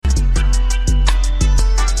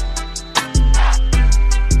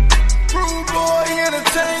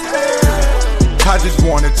just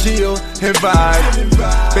wanna chill and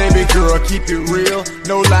vibe. Baby girl, keep it real,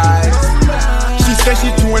 no lies. She said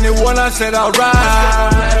she 21, I said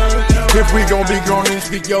alright. If we gon' be grown, then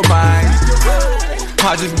speak your mind.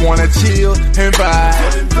 I just wanna chill and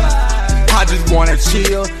vibe. I just wanna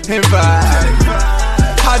chill and vibe.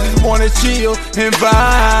 I just wanna chill and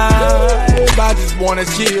vibe. I just wanna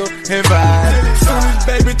chill and vibe. Soon as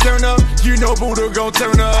baby turn up, you know Buddha gon'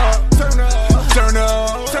 turn up. Turn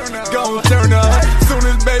up, gon' turn up. Soon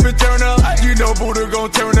as baby turn up, you know Buddha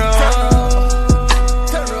gon' turn up.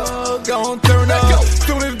 Gon' turn up.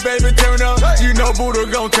 Soon as baby turn up, you know Buddha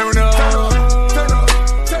gon' turn up.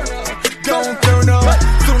 Gon' turn up.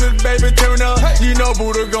 Soon as baby turn up, you know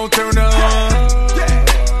Buddha gon' turn up.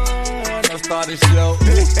 Let's start the show.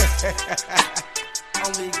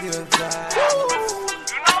 Only good vibes.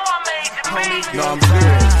 No, I'm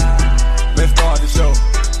serious. Let's start the show.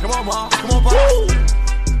 Come on, mom. Come on, pop.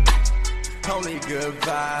 Only good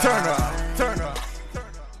vibes. Turn up. Turn up.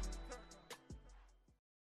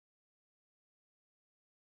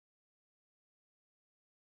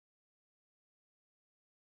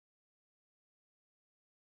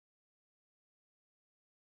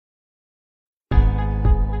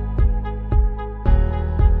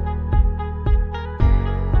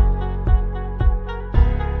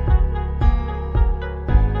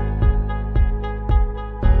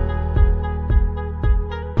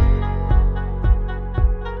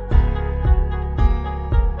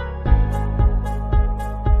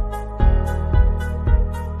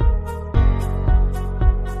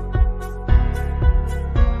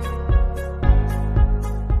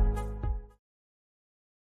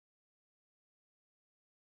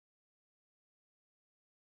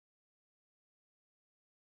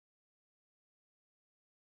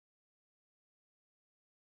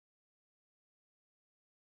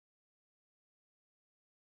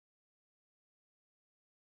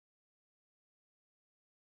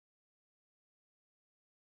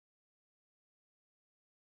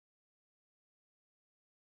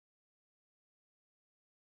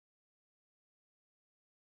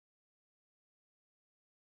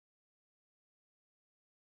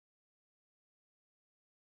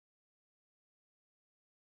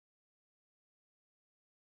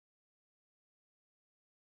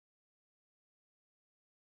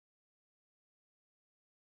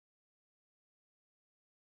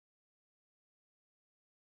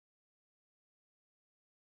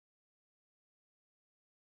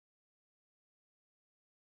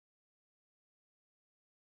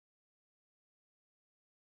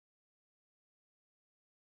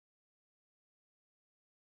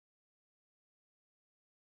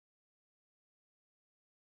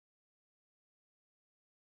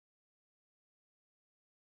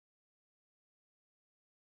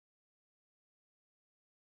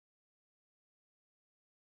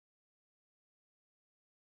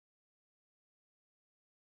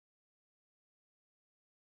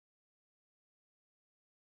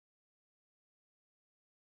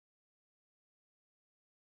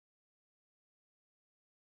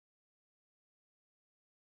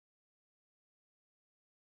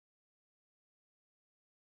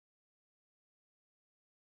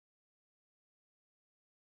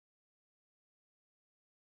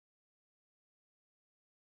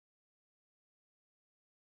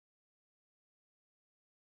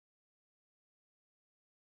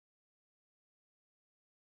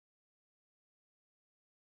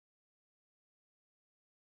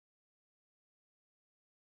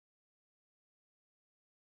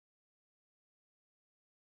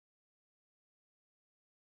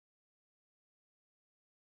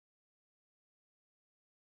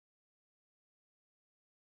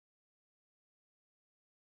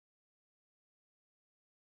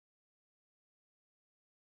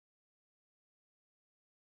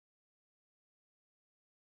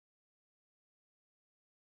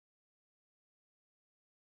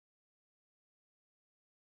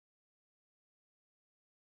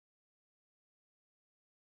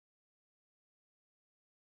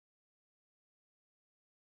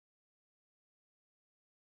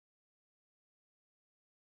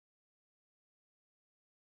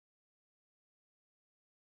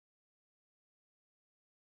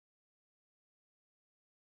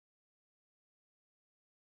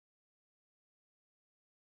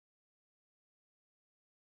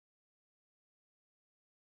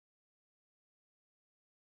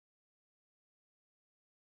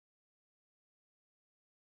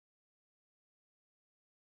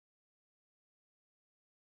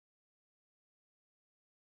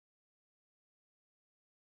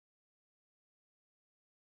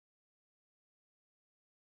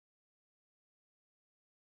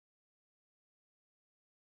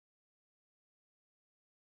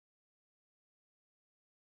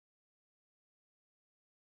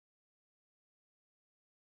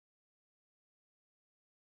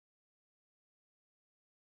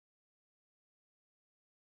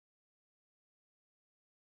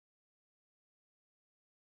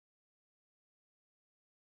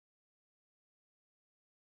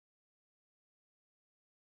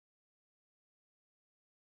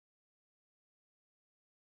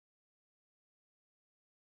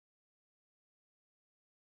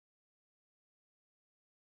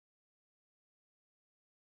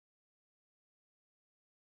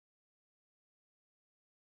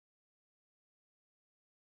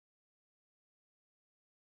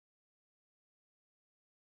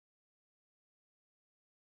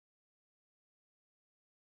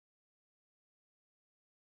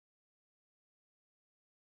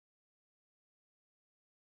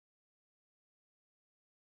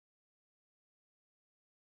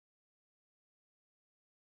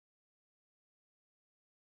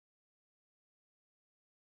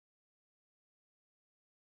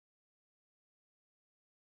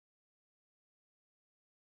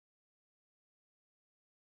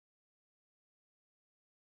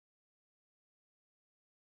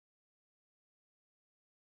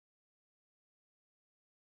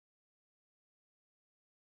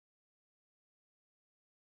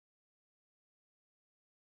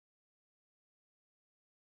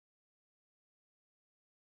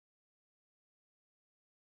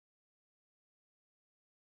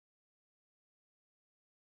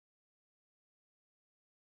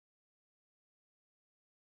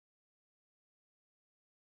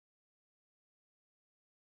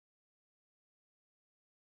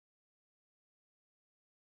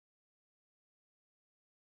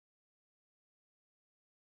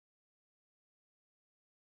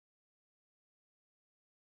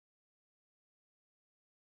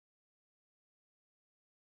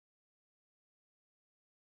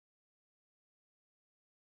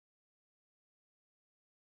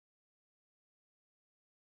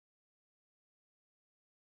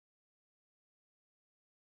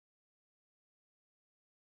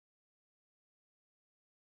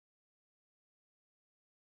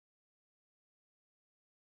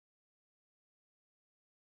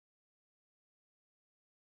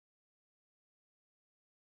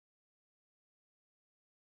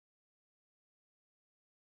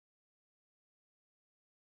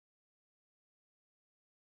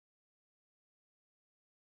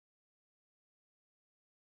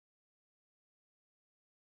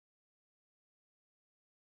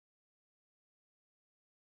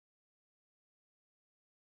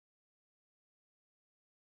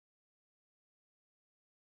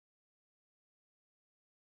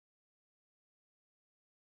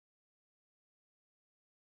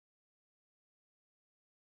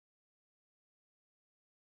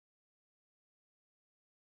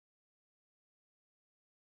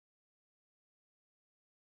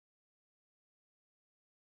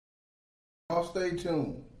 Y'all stay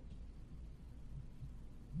tuned.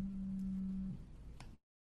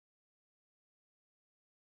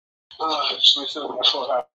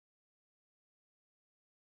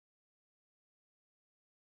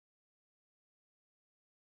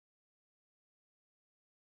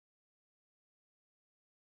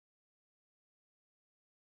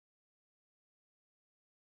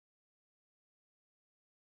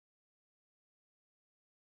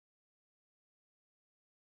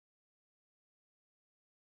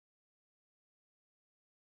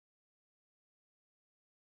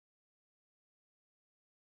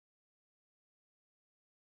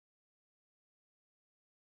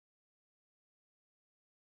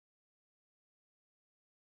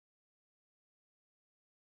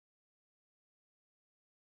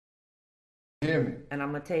 Hear me? And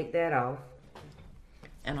I'm going to take that off.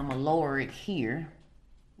 And I'm going to lower it here.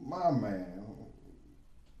 My man.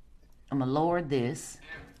 I'm going to lower this.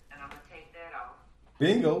 And I'm going to take that off.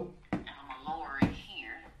 Bingo. And I'm going to lower it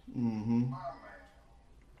here. Mm-hmm.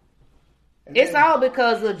 It's all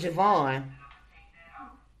because of Javon.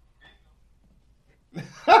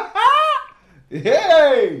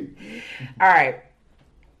 Hey! All right.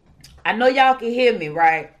 I know y'all can hear me,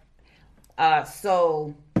 right?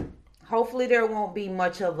 So hopefully there won't be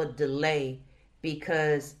much of a delay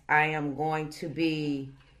because I am going to be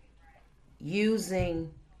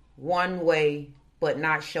using one way but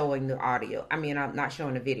not showing the audio. I mean, I'm not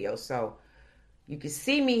showing the video. So you can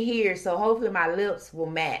see me here. So hopefully my lips will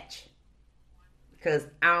match because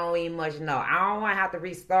I don't even much know. I don't want to have to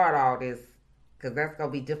restart all this because that's going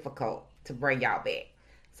to be difficult to bring y'all back.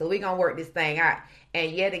 So we're going to work this thing out.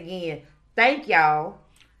 And yet again, thank y'all.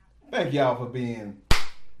 Thank y'all for being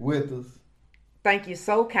with us. Thank you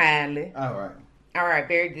so kindly. All right. All right,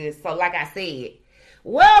 very good. So like I said,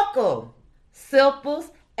 welcome, Simples,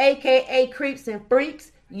 a.k.a. Creeps and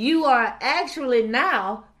Freaks. You are actually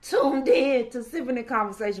now tuned in to Sipping in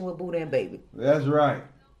Conversation with Buddha and Baby. That's right.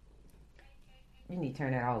 You need to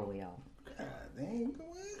turn that all the way off. God dang,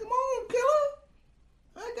 come on, killer.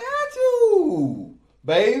 I got you,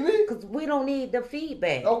 baby. Because we don't need the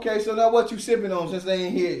feedback. Okay, so now what you sipping on since they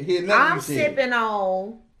ain't hear nothing I'm you said? sipping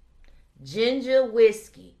on ginger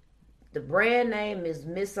whiskey. The brand name is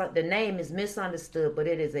the name is misunderstood, but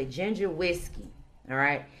it is a ginger whiskey. All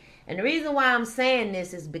right. And the reason why I'm saying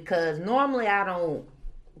this is because normally I don't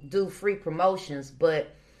do free promotions,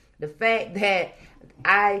 but the fact that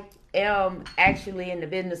I am actually in the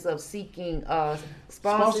business of seeking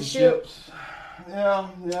sponsorships.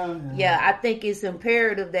 Yeah, I think it's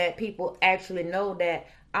imperative that people actually know that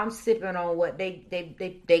I'm sipping on what they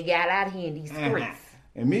got out here in these streets.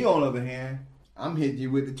 And me, on the other hand, I'm hitting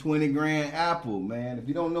you with the 20 grand apple, man. If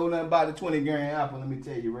you don't know nothing about the 20 grand apple, let me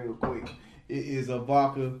tell you real quick. It is a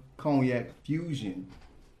vodka cognac fusion,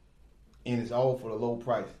 and it's all for the low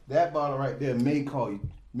price. That bottle right there may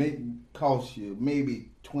cost you maybe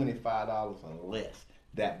 $25 or less.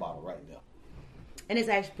 That bottle right there. And it's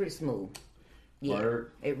actually pretty smooth. Yeah,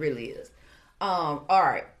 Word. It really is. All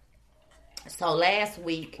right. So last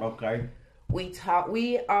week, okay,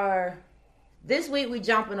 this week we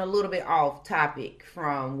jumping a little bit off topic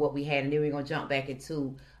from what we had, and then we're gonna jump back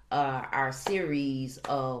into our series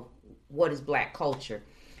of what is Black culture.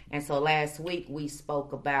 And so last week we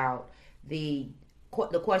spoke about the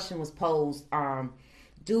question was posed: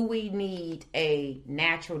 do we need a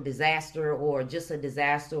natural disaster or just a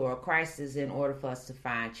disaster or a crisis in order for us to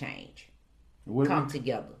find change? Come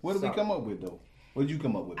together. What did we come up with, though? What did you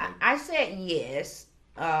come up with, baby? I said yes,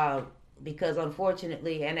 because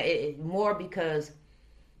unfortunately, and more because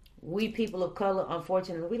we people of color,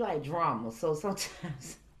 unfortunately, we like drama. So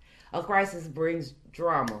sometimes a crisis brings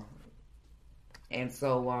drama. And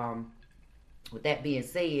so, with that being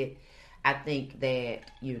said, I think that,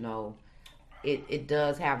 it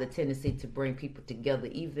does have the tendency to bring people together,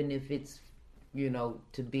 even if it's,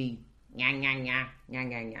 to be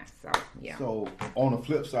So, yeah. So, on the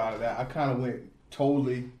flip side of that, I kind of went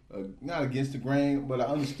totally, not against the grain, but I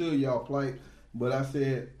understood y'all plight. But I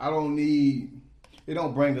said, it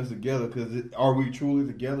don't bring us together because are we truly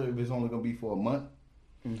together if it's only going to be for a month?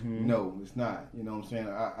 Mm-hmm. No, it's not. You know what I'm saying?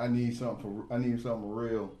 I need something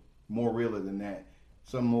real, more realer than that.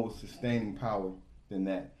 Some more sustaining power than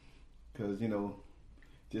that. Because,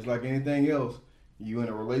 just like anything else, you in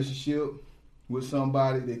a relationship with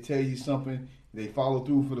somebody, they tell you something, they follow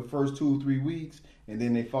through for the first 2 or 3 weeks, and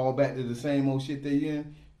then they fall back to the same old shit they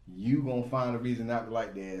in, you gonna find a reason not to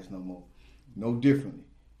like their ass no more. No differently.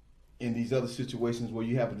 In these other situations where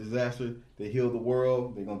you have a disaster, they heal the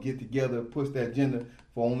world, they're gonna get together, push that agenda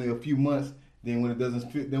for only a few months, then when it doesn't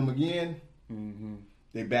fit them again,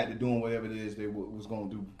 they back to doing whatever it is they was gonna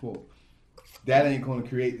do before. that ain't going to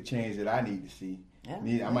create the change that I need to see.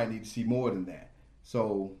 Yeah. I might need to see more than that.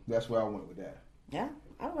 So that's where I went with that. Yeah.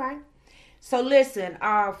 All right. So listen,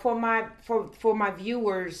 for my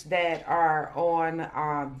viewers that are on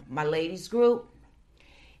my ladies group,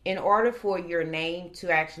 in order for your name to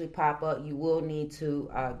actually pop up, you will need to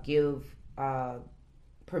give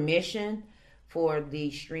permission for the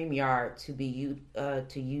StreamYard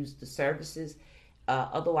to use the services.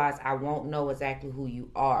 Otherwise, I won't know exactly who you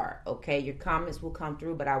are. Okay, your comments will come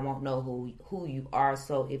through, but I won't know who you are.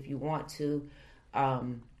 So if you want to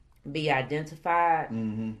be identified,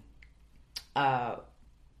 Mm-hmm.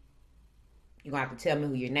 you're gonna have to tell me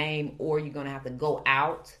who your name, or you're gonna have to go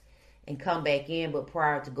out and come back in. But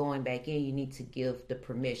prior to going back in, you need to give the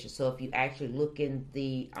permission. So if you actually look in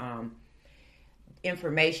the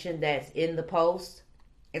information that's in the post,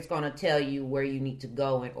 it's going to tell you where you need to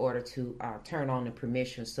go in order to turn on the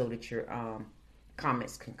permission so that your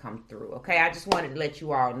comments can come through. Okay, I just wanted to let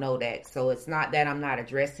you all know that. So it's not that I'm not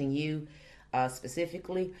addressing you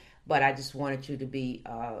specifically, but I just wanted you to be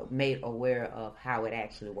made aware of how it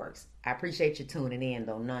actually works. I appreciate you tuning in,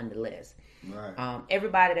 though, nonetheless. Right.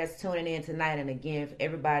 Everybody that's tuning in tonight, and again,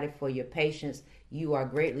 everybody for your patience, you are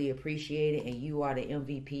greatly appreciated, and you are the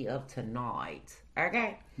MVP of tonight.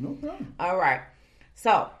 Okay? No problem. All right.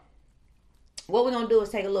 So, what we're going to do is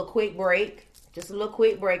take a little quick break. Just a little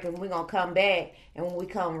quick break, and we're going to come back. And when we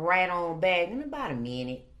come right on back, in about a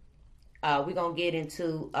minute, we're going to get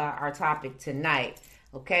into our topic tonight.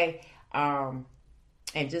 Okay? And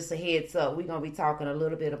just a heads up, we're going to be talking a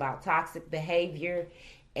little bit about toxic behavior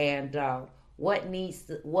and what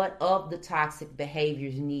of the toxic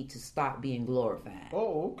behaviors need to stop being glorified.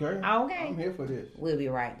 Oh, okay. Okay. I'm here for this. We'll be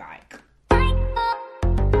right back.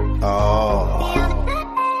 Oh,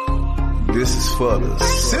 this is for the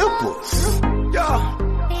simples. Yeah,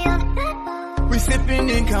 we sipping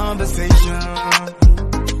in conversation.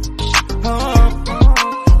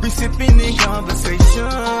 We sipping in conversation.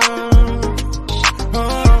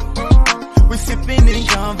 We sipping in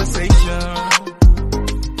conversation.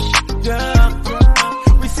 Yeah,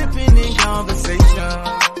 we sipping in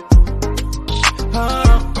conversation.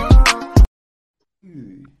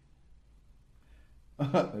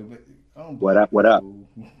 What up? What up?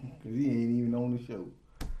 Because he ain't even on the show.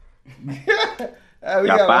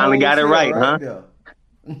 Y'all finally got it right, huh? There.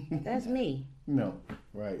 That's me. No,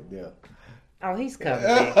 right there. Oh, he's coming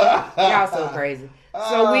back. Y'all so crazy.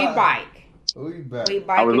 So we bike. We back. We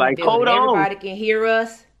bike I was in the like, building. hold on. Everybody can hear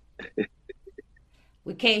us.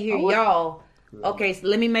 We can't hear y'all. Okay, so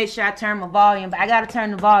let me make sure I turn my volume. I got to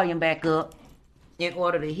turn the volume back up in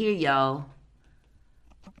order to hear y'all.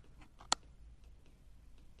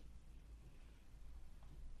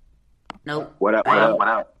 Nope. What up? What up? What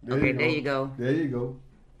up? Okay, there you go. There you go.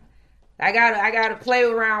 I gotta play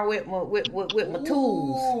around with my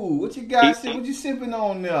tools. Ooh, what you got? What you sipping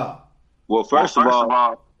on there? Well, first of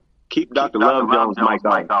all, keep Dr. Love Jones' mic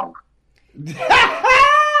on.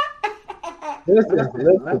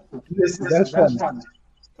 Listen, that's funny.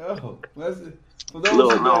 Oh, for those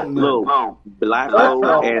who don't know. Little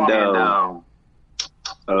Blacko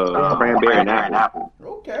and cranberry and apple.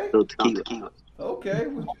 Okay. Little tequila. Okay.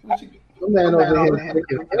 What you, The man over here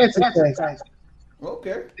making fancy things.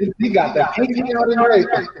 okay. He got that pinky out and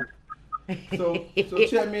everything. So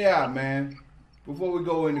check me out, man. Before we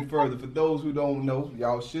go any further, for those who don't know,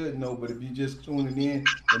 y'all should know, but if you just tuning in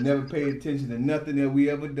and never paid attention to nothing that we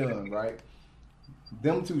ever done, right?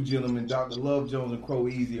 Them two gentlemen, Dr. Love Jones and Crow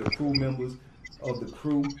Easy, are crew members of the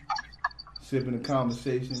crew, sipping the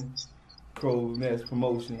conversation, Crow's Nest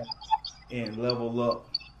Promotion, and Level Up.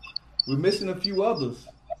 We're missing a few others,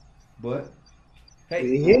 but hey,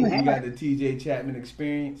 we got the TJ Chapman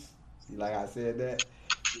Experience, like I said that,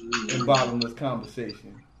 and Bottomless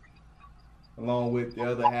Conversation, along with the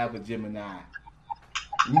other half of Gemini.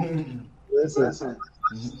 Listen.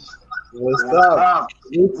 What's up?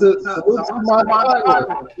 Salute to my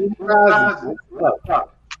partner. What's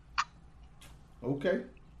up? Okay.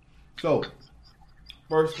 So,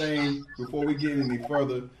 first thing, before we get any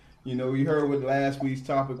further, you know, you heard what last week's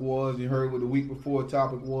topic was. You heard what the week before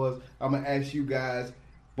topic was. I'm going to ask you guys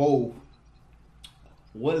both,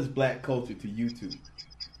 what is black culture to you two?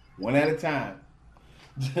 One at a time.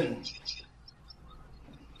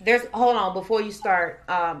 Hold on, before you start,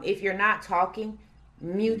 if you're not talking,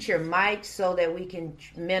 mute your mic so that we can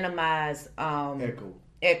minimize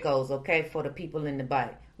echoes, okay, for the people in the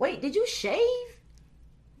bike. Wait, did you shave?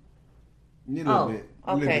 A little bit.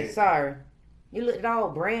 Okay, sorry. You looked all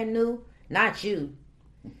brand new. Not you.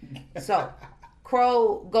 So,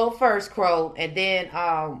 Crow, go first, Crow, and then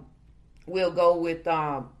we'll go with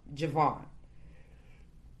Javon.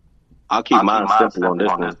 I'll keep mine simple on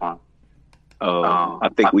this one. I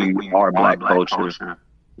think we are black culture.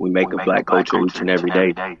 We make a black culture each and every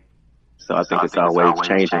day. So I think it's always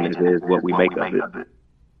changing. It is what we make of it.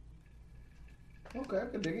 Okay, I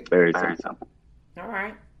can dig it. Very simple. All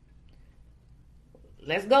right.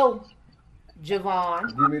 Let's go, Javon.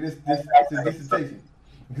 Give me this dissertation.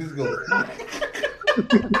 This goes.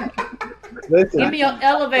 Listen, Give me your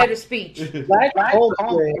elevator speech. black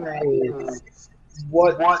culture is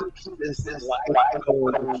what keeps this life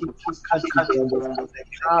going, to keep this country going with the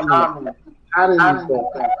economy. How does it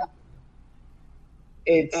go?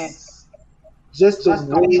 It's just the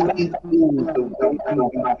way we do, the way we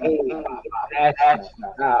behave, the passion,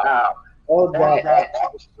 all that.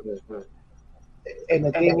 And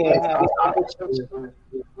the thing is,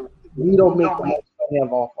 we don't make much money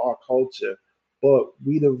off our culture, but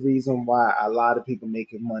we the reason why a lot of people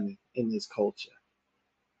making money in this culture.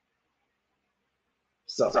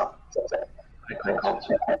 So Okay.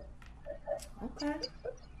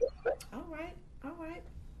 All right.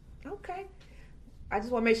 Okay. I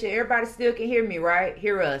just want to make sure everybody still can hear me, right?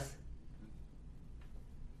 Hear us.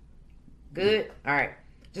 Good? All right.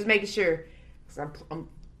 Just making sure. 'Cause I'm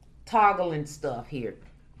toggling stuff here.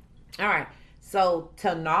 All right. So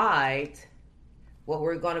tonight, what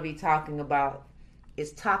we're going to be talking about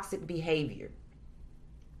is toxic behavior.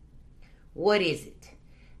 What is it?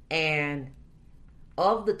 And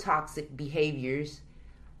of the toxic behaviors,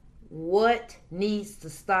 what needs to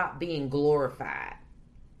stop being glorified?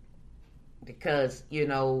 Because,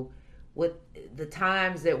 with the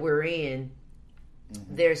times that we're in,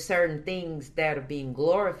 there's certain things that are being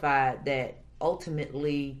glorified that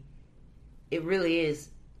ultimately it really is,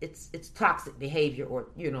 it's toxic behavior, or,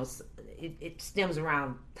 it stems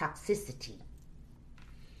around toxicity.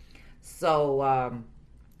 So,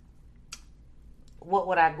 what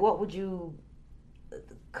would you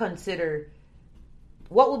consider,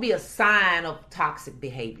 what would be a sign of toxic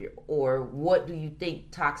behavior, or what do you think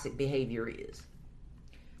toxic behavior is?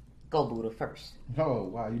 Go, Buddha, first. Oh,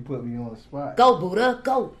 wow, you put me on the spot. Go, Buddha,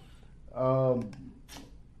 go.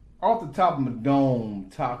 Off the top of my dome,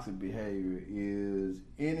 toxic behavior is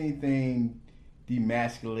anything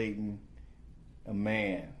demasculating a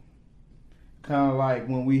man. Kind of like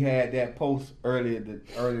when we had that post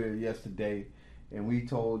earlier yesterday, and we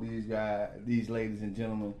told these ladies and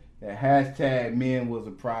gentlemen, that hashtag men was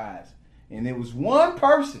a prize. And there was one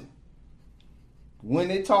person, when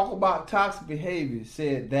they talk about toxic behavior,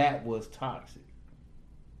 said that was toxic.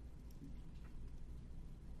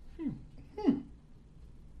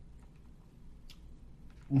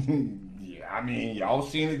 Yeah, I mean, y'all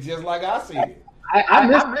seen it just like I seen it. I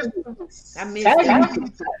missed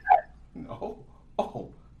it. No.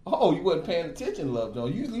 Oh, you wasn't paying attention, Love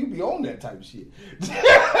Jones. Usually you be on that type of shit.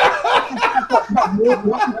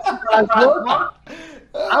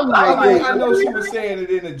 I know she was saying it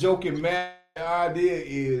in a joking manner. The idea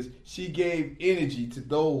is she gave energy to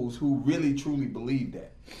those who really truly believe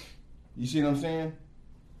that. You see what I'm saying?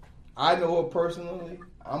 I know her personally.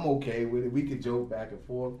 I'm okay with it. We could joke back and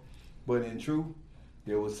forth. But in truth,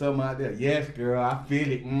 there was some out there. Yes, girl, I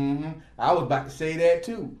feel it. I was about to say that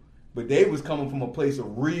too. But they was coming from a place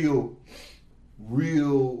of really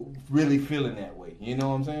feeling that way. You know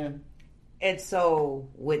what I'm saying? And so,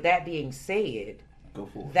 with that being said, go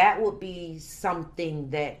for it. That would be something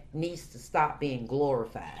that needs to stop being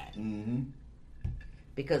glorified. Mm-hmm.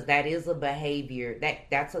 Because that is a behavior,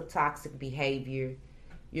 that's a toxic behavior,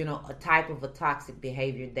 a type of a toxic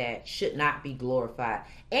behavior that should not be glorified.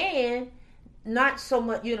 And not so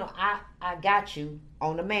much, I got you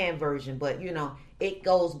on the man version, but, it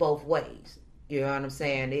goes both ways. You know what I'm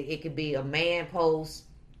saying? It could be a man post,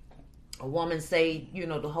 a woman say,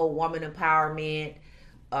 the whole woman empowerment,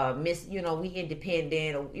 we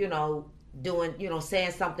independent, or, doing,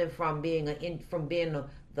 saying something from being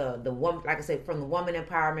the woman, like I said, from the woman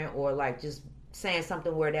empowerment, or like just saying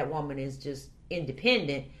something where that woman is just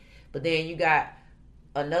independent. But then you got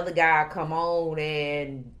another guy come on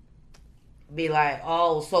and be like,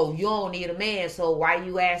 oh, so you don't need a man, so why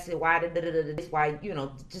you asking, why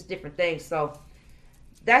just different things. So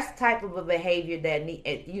that's the type of a behavior that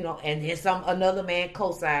and then another man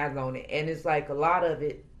co-signs on it, and it's like a lot of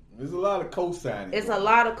it. There's a lot of co-signing. It's a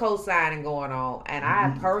lot of co-signing going on, and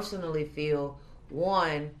I personally feel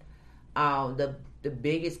the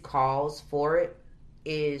biggest cause for it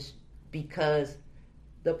is because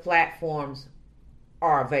the platforms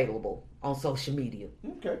are available on social media.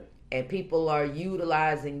 Okay. And people are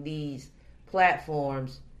utilizing these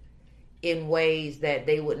platforms in ways that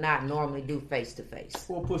they would not normally do face to face.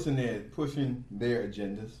 Well, pushing their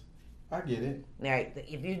agendas. I get it. Like,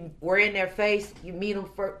 if you were in their face, you meet them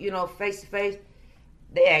face to face,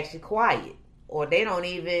 they actually quiet. Or they don't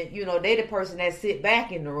even, they the person that sit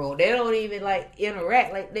back in the room. They don't even like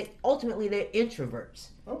interact. Like ultimately they're introverts.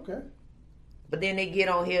 Okay. But then they get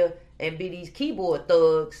on here and be these keyboard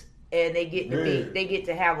thugs, and they get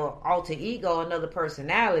to have an alter ego, another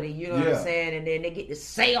personality. You know what I'm saying? And then they get to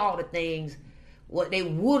say all the things what they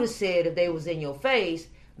would have said if they was in your face,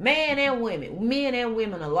 men and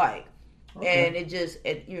women alike. Okay. And it just,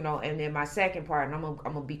 and then my second part, and I'm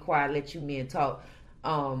gonna be quiet, let you men talk.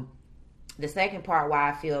 The second part why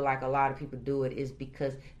I feel like a lot of people do it is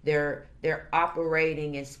because they're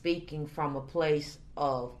operating and speaking from a place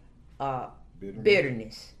of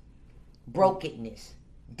bitterness, brokenness,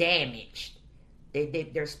 damaged.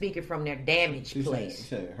 They're speaking from their damaged place.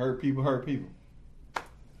 Saying, hurt people.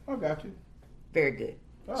 I got you. Very good.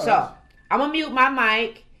 All so right. I'm gonna mute my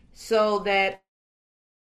mic so that.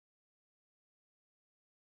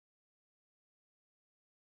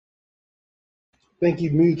 I think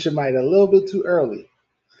you mute your mic a little bit too early.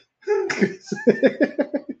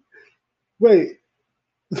 Wait.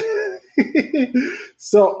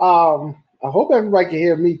 So I hope everybody can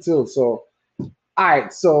hear me too. So all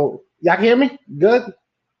right, so y'all can hear me? Good?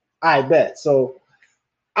 I bet. So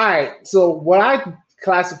all right, so what I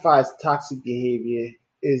classify as toxic behavior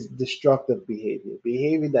is destructive behavior.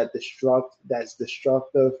 Behavior that's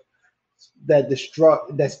disruptive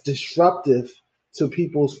to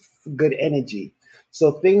people's good energy.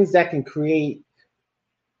 So things that can create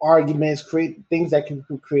arguments, things that can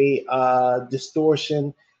create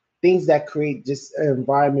distortion, things that create just an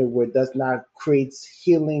environment where it does not create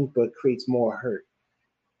healing but creates more hurt.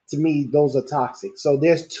 To me, those are toxic. So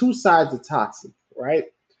there's two sides of toxic, right?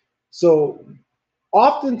 So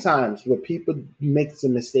oftentimes what people make the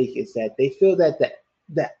mistake is that they feel that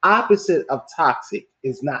the opposite of toxic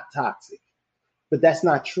is not toxic, but that's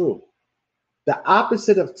not true. The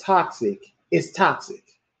opposite of toxic is toxic.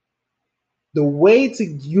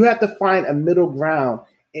 You have to find a middle ground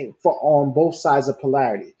on both sides of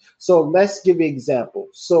polarity. So let's give you an example.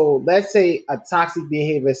 So let's say a toxic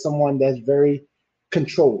behavior is someone that's very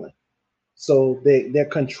controlling. So they're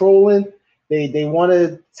controlling. They want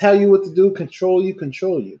to tell you what to do, control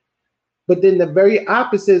you. But then the very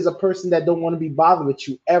opposite is a person that don't want to be bothered with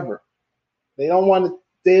you ever. They don't want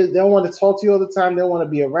to talk to you all the time. They don't want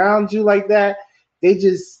to be around you like that. They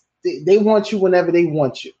want you whenever they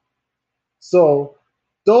want you. So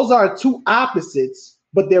those are two opposites,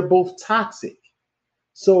 but they're both toxic.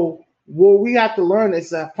 So what we have to learn is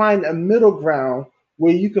to find a middle ground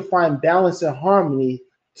where you can find balance and harmony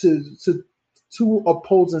to two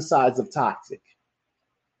opposing sides of toxic.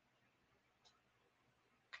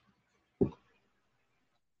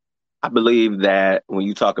 I believe that when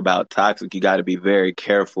you talk about toxic, you got to be very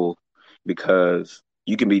careful because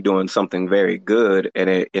you can be doing something very good and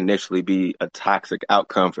it initially be a toxic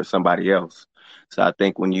outcome for somebody else. So I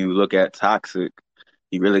think when you look at toxic,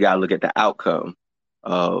 you really got to look at the outcome.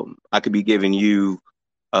 I could be giving you,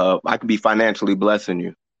 I could be financially blessing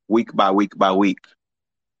you week by week by week.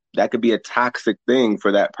 That could be a toxic thing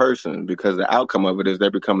for that person because the outcome of it is they're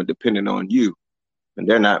becoming dependent on you and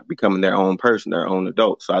they're not becoming their own person, their own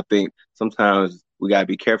adult. So I think sometimes we got to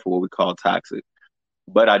be careful what we call toxic.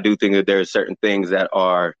 But I do think that there are certain things that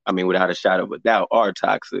are, without a shadow of a doubt, are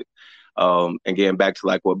toxic. And getting back to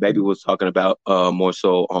like what Baby was talking about more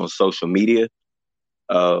so on social media,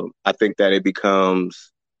 I think that it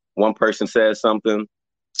becomes one person says something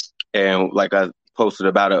and like I posted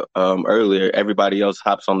about it earlier, everybody else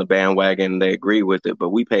hops on the bandwagon and they agree with it, but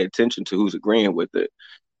we pay attention to who's agreeing with it.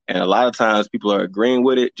 And a lot of times people are agreeing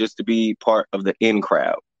with it just to be part of the in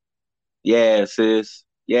crowd. Yeah, sis.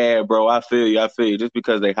 Yeah, bro, I feel you. Just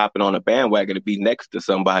because they hopping on a bandwagon to be next to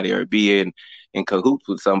somebody or be in cahoots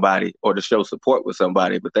with somebody or to show support with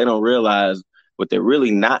somebody, but they don't realize what they're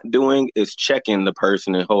really not doing is checking the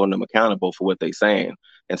person and holding them accountable for what they're saying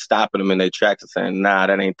and stopping them in their tracks and saying, nah,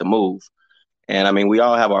 that ain't the move. And we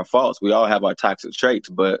all have our faults. We all have our toxic traits,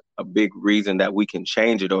 but a big reason that we can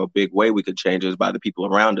change it or a big way we can change it is by the people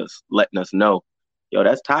around us letting us know, yo,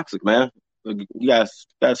 that's toxic, man. You guys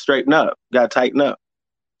got to straighten up, got to tighten up.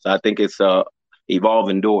 So I think it's a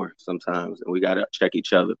evolving door sometimes, and we got to check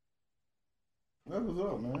each other. That was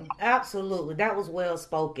up, man. Absolutely. That was well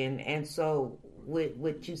spoken. And so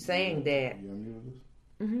with you saying that.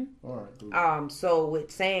 Mm-hmm. All right. Cool. So with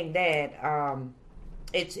saying that,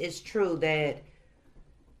 it's true that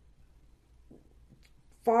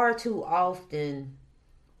far too often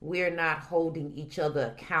we're not holding each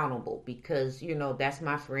other accountable because, that's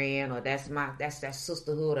my friend or that's that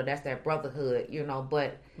sisterhood or that's that brotherhood,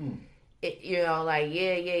 but like,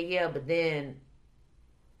 yeah, but then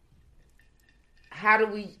how do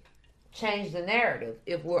we change the narrative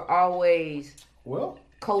if we're always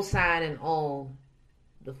co-signing on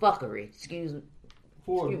the fuckery? Excuse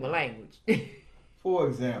my language. For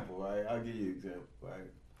example, right? I'll give you an example,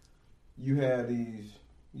 right? You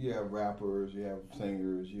have rappers, you have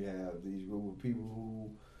singers, you have these group of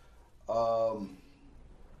people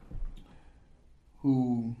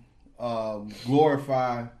who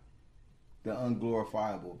glorify the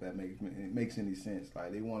unglorifiable. If that makes any sense.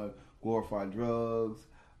 Like they want to glorify drugs,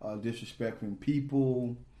 disrespecting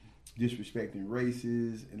people, disrespecting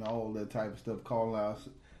races, and all that type of stuff.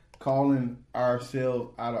 Calling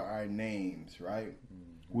ourselves out of our names, right?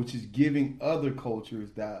 Which is giving other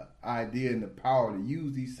cultures the idea and the power to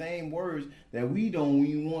use these same words that we don't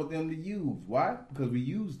even want them to use. Why? Because we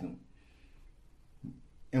use them.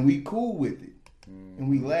 And we cool with it. And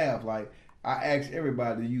we laugh. Like, I ask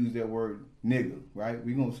everybody to use that word nigga, right?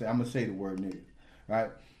 I'm going to say the word nigga,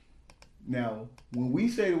 right? Now, when we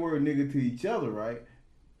say the word nigga to each other, right,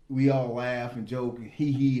 we all laugh and joke and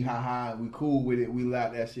hee ha ha, we cool with it, we allow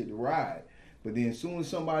that shit to ride. But then as soon as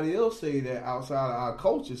somebody else say that outside of our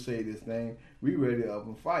culture say this thing, we ready up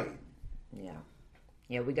and fight. Yeah.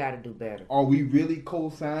 Yeah, we got to do better. Are we really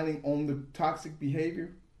co-signing on the toxic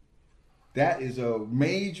behavior? That is a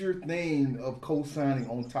major thing of co-signing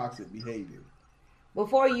on toxic behavior.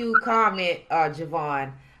 Before you comment,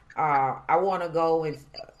 Javon, I want to go and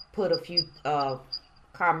put a few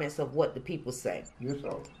comments of what the people say. Yes,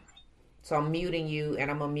 sir. So I'm muting you,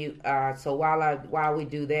 and I'm gonna mute. So while we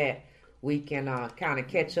do that, we can kind of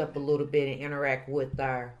catch up a little bit and interact with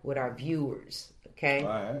our viewers. Okay. All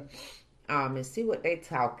right. And see what they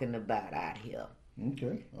talking about out here.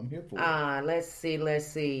 Okay, I'm here for it. Let's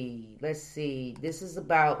see. This is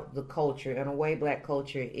about the culture. In a way, black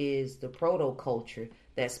culture is the proto-culture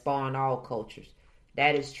that spawned all cultures.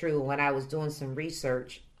 That is true. When I was doing some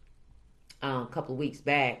research a couple of weeks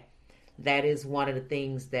back, that is one of the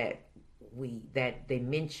things that they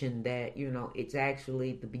mentioned, that, it's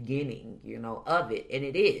actually the beginning, of it. And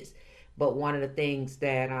it is. But one of the things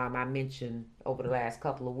that I mentioned over the last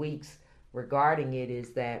couple of weeks regarding it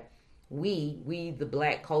is that we the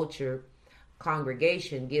black culture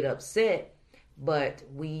congregation get upset, but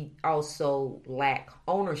we also lack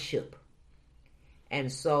ownership.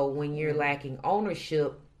 And so when you're lacking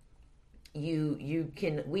ownership, we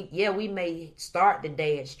may start the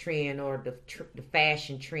dance trend or the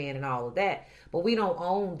fashion trend and all of that, but we don't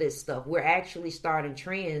own this stuff. We're actually starting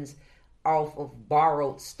trends off of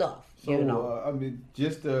borrowed stuff. So I mean,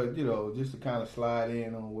 just to kind of slide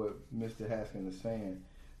in on what Mr. Haskin is saying.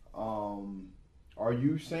 Are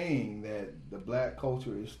you saying that the black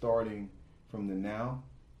culture is starting from the now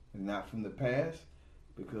and not from the past?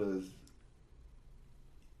 Because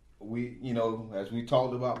we, as we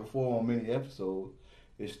talked about before on many episodes,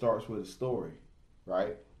 it starts with a story,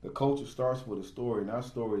 right? The culture starts with a story, and our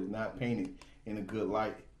story is not painted in a good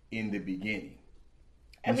light in the beginning.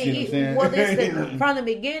 From the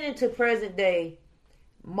beginning to present day,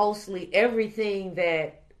 mostly everything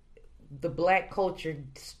that the black culture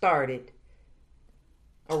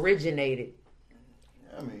originated,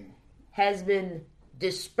 has been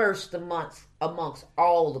dispersed amongst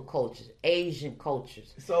all the cultures, Asian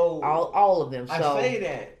cultures. So all of them. So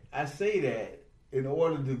I say that in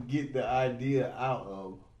order to get the idea out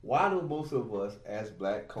of why do most of us as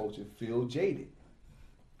black culture feel jaded?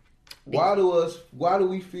 Why do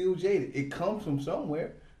we feel jaded? It comes from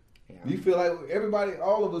somewhere. Yeah. We feel like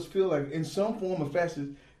all of us feel like in some form or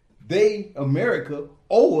fashion, America,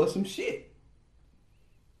 owe us some shit.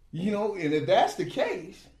 And if that's the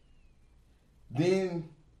case, then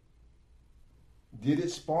did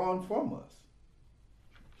it spawn from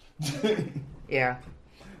us? Yeah.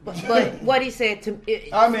 But what he said in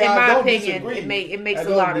my opinion, it makes a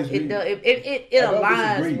lot of it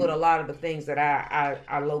aligns with a lot of the things that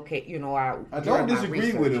I locate. I don't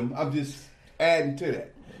disagree with him. I'm just adding to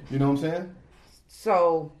that. You know what I'm saying?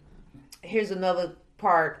 So here's another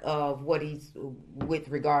part of what he's with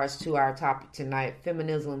regards to our topic tonight.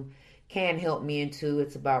 Feminism can help men too.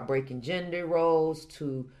 It's about breaking gender roles.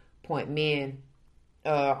 To point, men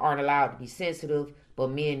aren't allowed to be sensitive, but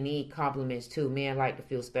men need compliments too. Men like to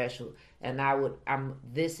feel special, and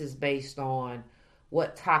this is based on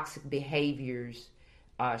what toxic behaviors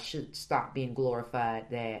should stop being glorified.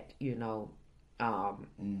 That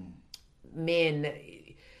men.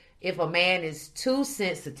 If a man is too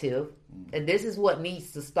sensitive, and this is what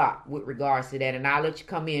needs to stop with regards to that, and I'll let you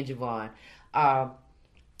come in, Javon.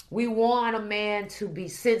 We want a man to be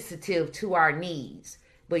sensitive to our needs,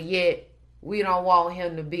 but yet we don't want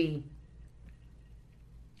him to be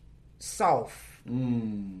soft.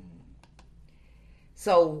 Mm.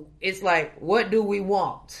 So it's like, what do we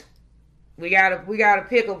want? We gotta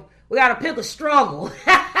pick a struggle. We gotta pick a struggle.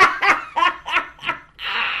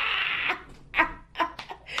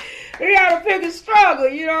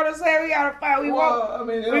 You know what I'm saying? We gotta find. We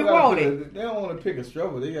want it. They don't want to pick a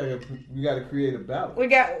struggle. We gotta create a balance.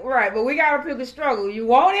 But we gotta pick a struggle. You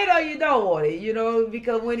want it or you don't want it. You know,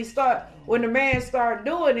 because when the man start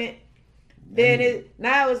doing it, then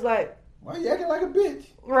now it's like, why you acting like a bitch?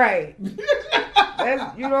 Right.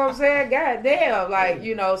 That's, you know what I'm saying? God damn. Like,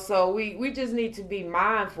 you know, so we just need to be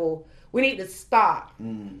mindful. We need to stop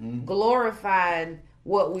glorifying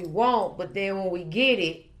what we want, but then when we get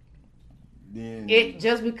it, it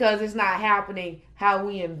just because it's not happening how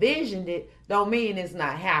we envisioned it, don't mean it's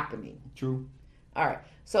not happening. True. All right.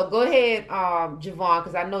 So go ahead, Javon,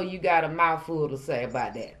 because I know you got a mouthful to say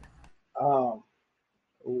about that.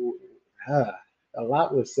 A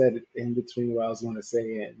lot was said in between what I was going to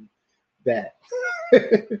say and that,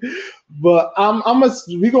 but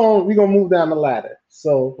we're gonna move down the ladder.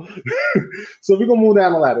 So we're gonna move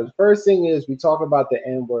down the ladder. The first thing is we talk about the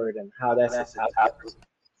N word and how that's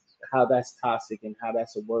toxic and how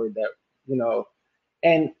that's a word that, you know.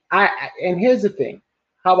 And here's the thing,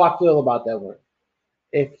 how I feel about that word.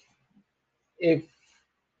 If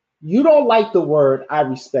you don't like the word, I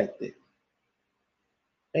respect it,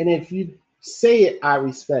 and if you say it, I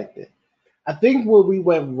respect it. I think where we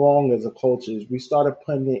went wrong as a culture is we started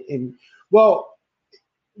putting it in,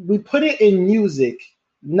 we put it in music,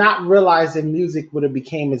 not realizing music would have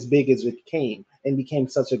became as big as it came and became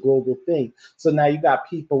such a global thing. So now you got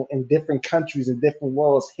people in different countries and different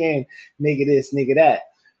worlds hearing nigga this, nigga that.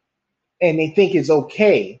 And they think it's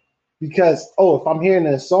okay because, if I'm hearing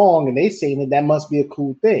a song and they saying it, that must be a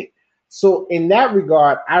cool thing. So in that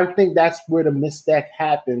regard, I think that's where the mistake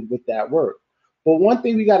happened with that word. But one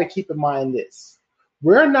thing we got to keep in mind is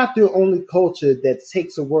we're not the only culture that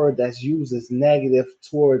takes a word that's used as negative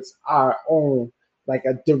towards our own, like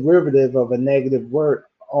a derivative of a negative word,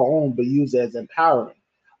 our own, but use it as empowering.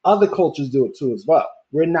 Other cultures do it too as well.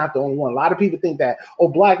 We're not the only one. A lot of people think that,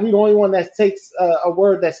 black, we're the only one that takes a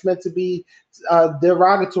word that's meant to be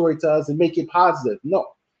derogatory to us and make it positive. No,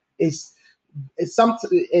 it's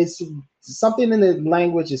something in the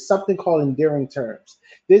language is something called endearing terms.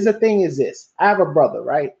 There's a thing is this. I have a brother,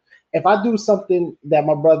 right? If I do something that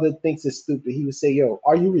my brother thinks is stupid, he would say, yo,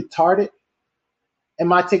 are you retarded?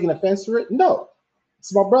 Am I taking offense to it? No.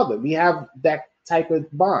 It's my brother. We have that type of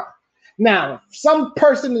bond. Now, some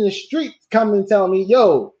person in the street come and tell me,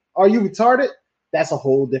 yo, are you retarded? That's a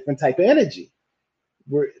whole different type of energy.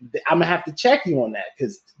 I'm going to have to check you on that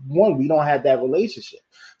because, one, we don't have that relationship.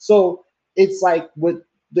 So it's like with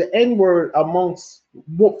the N-word amongst,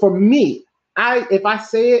 for me, if I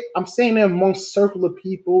say it, I'm saying it amongst a circle of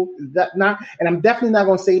people and I'm definitely not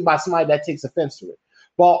going to say it by somebody that takes offense to it.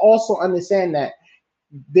 But I'll also understand that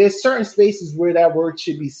there's certain spaces where that word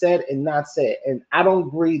should be said and not said. And I don't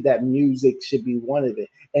agree that music should be one of it.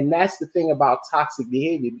 And that's the thing about toxic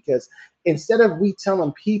behavior, because instead of we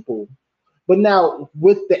telling people, but now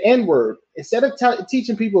with the N-word, instead of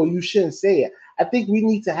teaching people you shouldn't say it, I think we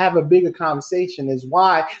need to have a bigger conversation is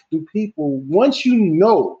why do people, once you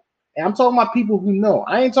know, and I'm talking about people who know,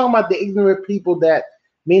 I ain't talking about the ignorant people that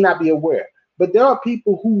may not be aware, but there are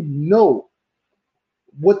people who know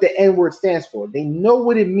what the N-word stands for. They know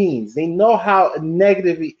what it means. They know how it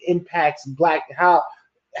negatively impacts black, how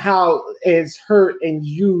it's hurt and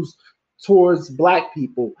used towards black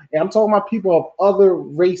people. And I'm talking about people of other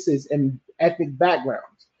races and ethnic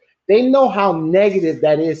backgrounds. They know how negative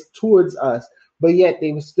that is towards us, but yet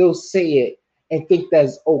they will still say it and think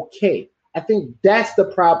that's okay. I think that's the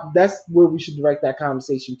problem. That's where we should direct that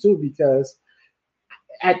conversation to, because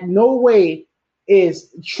at no way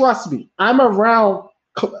is, trust me, I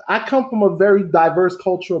come from a very diverse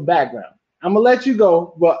cultural background. I'm going to let you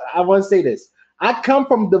go, but I want to say this. I come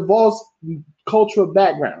from diverse cultural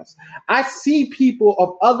backgrounds. I see people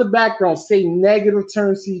of other backgrounds say negative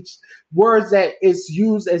terms, words that is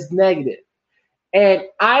used as negative. And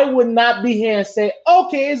I would not be here and say,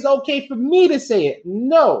 okay, it's okay for me to say it.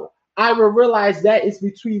 No, I will realize that it's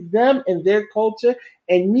between them and their culture,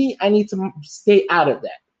 and me, I need to stay out of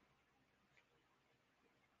that.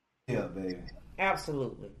 Yeah, baby.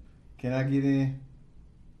 Absolutely. Can I get in?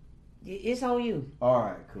 It's on you. All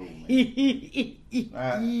right, cool, man.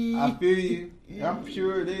 I feel you. I'm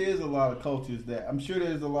sure there is a lot of cultures that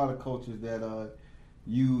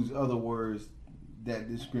use other words that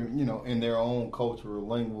discriminate, in their own cultural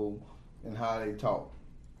lingo and how they talk.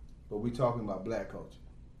 But we're talking about black culture.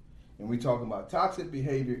 And we're talking about toxic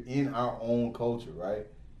behavior in our own culture, right?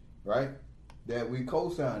 Right? that we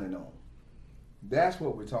co-signing on. That's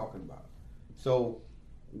what we're talking about. So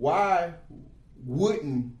why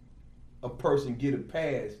wouldn't a person get a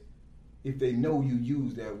pass if they know you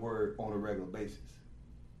use that word on a regular basis?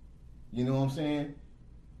 You know what I'm saying?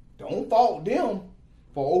 Don't fault them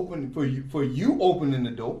for you opening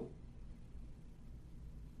the door.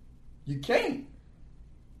 You can't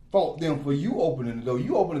fault them for you opening the door.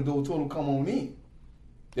 You opened the door, told them come on in.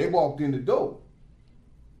 They walked in the door.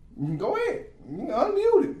 You can go ahead. You can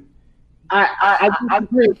unmute it. I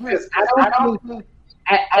disagree because I don't think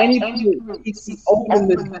at any point he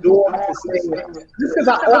opened the door to say it. Just because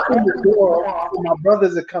I opened the door for my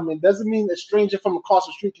brothers to come in doesn't mean a stranger from across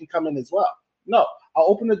the street can come in as well. No, I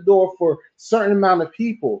open the door for a certain amount of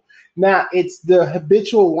people. Now it's the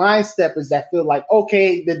habitual line steppers that feel like,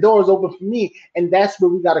 okay, the door is open for me, and that's where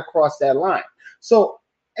we got to cross that line. So,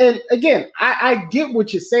 and again, I get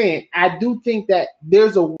what you're saying. I do think that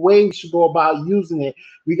there's a way we should go about using it.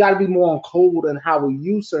 We got to be more on code on how we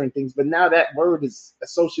use certain things. But now that word is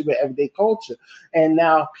associated with everyday culture, and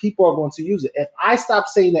now people are going to use it. If I stop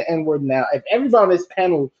saying the N-word now, if everybody on this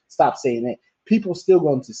panel stops saying it, people still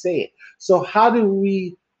going to say it. So how do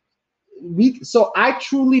we so I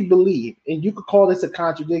truly believe, and you could call this a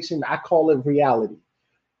contradiction, I call it reality.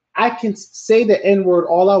 I can say the N-word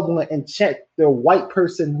all I want and check the white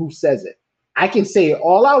person who says it. I can say it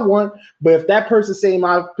all I want, but if that person say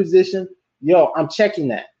my position, I'm checking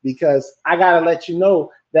that because I gotta let you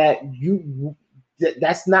know that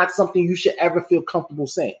that's not something you should ever feel comfortable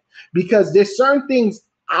saying. Because there's certain things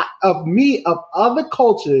of other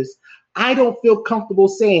cultures I don't feel comfortable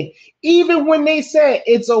saying. Even when they say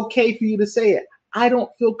it's okay for you to say it, I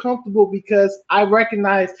don't feel comfortable because I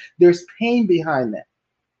recognize there's pain behind that.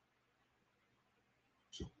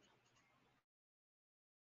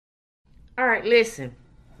 All right, listen.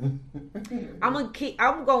 I'm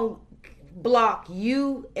gonna block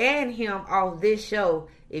you and him off this show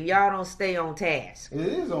if y'all don't stay on task. It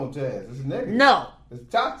is on task. It's negative. No. It's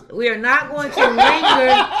toxic. We are not going to linger.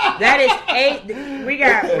 That is we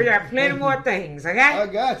got plenty more things, okay? I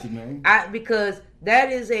got you, man. Because that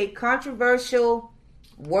is a controversial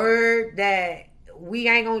word that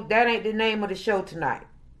that ain't the name of the show tonight.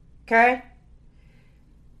 Okay?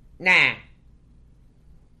 Now,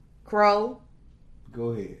 Crow.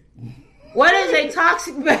 Go ahead. What is a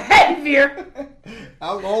toxic behavior?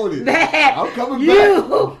 I'm on it. That I'm coming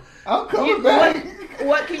back. I'm coming back.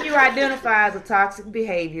 What can you identify as a toxic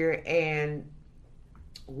behavior, and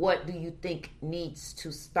what do you think needs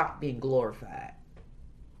to stop being glorified?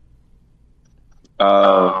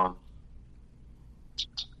 I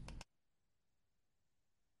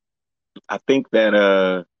think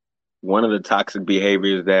that one of the toxic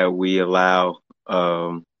behaviors that we allow,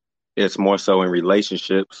 it's more so in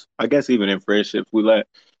relationships. I guess even in friendships, we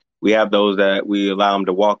have those that we allow them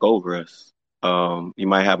to walk over us. You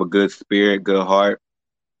might have a good spirit, good heart,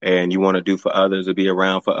 and you want to do for others or be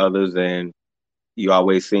around for others, and you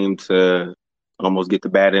always seem to almost get the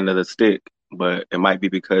bad end of the stick. But it might be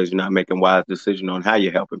because you're not making wise decisions on how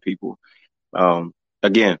you're helping people.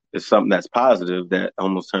 Again, it's something that's positive that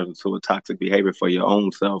almost turns into a toxic behavior for your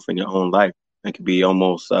own self and your own life. It could be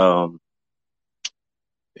almost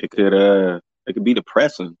it could be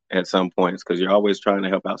depressing at some points because you're always trying to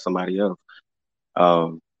help out somebody else.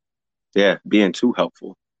 Being too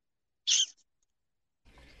helpful.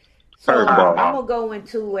 So I'm gonna go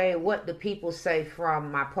into what the people say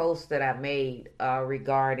from my post that I made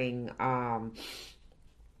regarding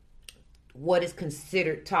what is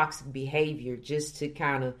considered toxic behavior, just to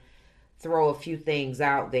kind of throw a few things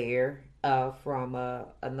out there from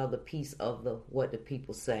another piece of what the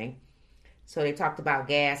people say. So they talked about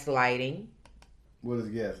gaslighting. What is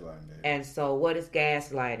gaslighting, Dave? And so what is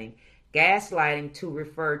gaslighting? Gaslighting to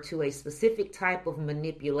refer to a specific type of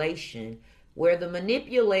manipulation where the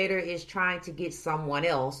manipulator is trying to get someone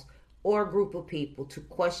else or a group of people to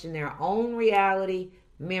question their own reality,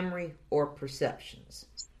 memory, or perceptions.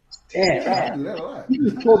 Damn. I do that a lot. You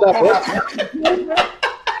just pulled up.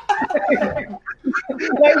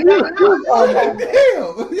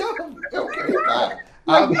 Okay, fine.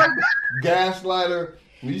 I'm gaslighter.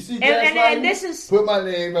 When you see gaslighting, and this is, put my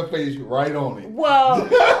name and face right on it. Well,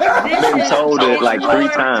 this is told it like 3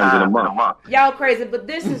 times in a month. Y'all crazy, but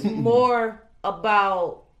this is more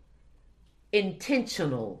about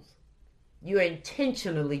intentional. You're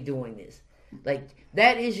intentionally doing this. Like,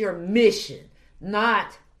 that is your mission,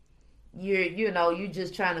 not you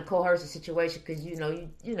just trying to coerce a situation because you're not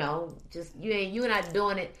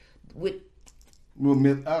doing it with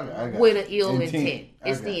an ill intent.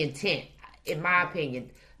 It's the intent, in my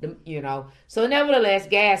opinion. So nevertheless,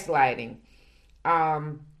 gaslighting.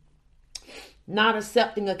 not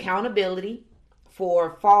accepting accountability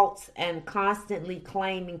for faults and constantly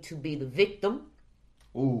claiming to be the victim.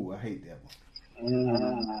 Ooh, I hate that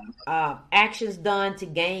one. Actions done to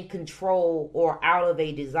gain control or out of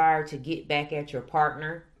a desire to get back at your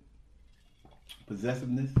partner.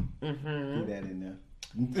 Possessiveness. Mm-hmm. Put that in there.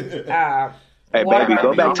 Hey, baby,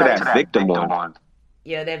 go back to that victim one.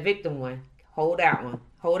 Yeah, that victim one. Hold that one.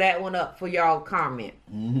 Hold that one up for y'all comment.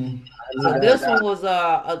 Mm-hmm. So this one was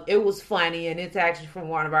it was funny, and it's actually from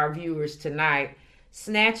one of our viewers tonight.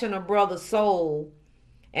 Snatching a brother's soul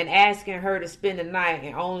and asking her to spend the night,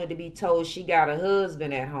 and only to be told she got a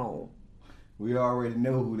husband at home. We already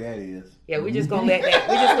know who that is. Yeah, we just gonna let that.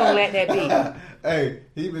 We just gonna let that be. Hey,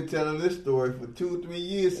 he been telling this story for 2-3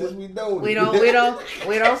 years since we know it. We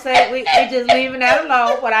don't say it. We just leaving that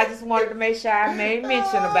alone. But I just wanted to make sure I made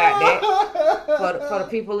mention about that for the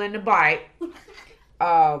people in the bite.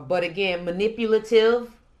 But again,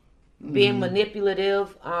 manipulative, being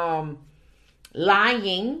manipulative,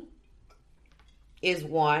 lying is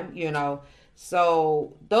one.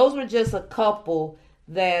 So those were just a couple.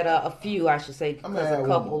 That a few, I should say, because a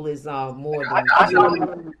couple is more than.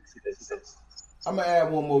 I'm gonna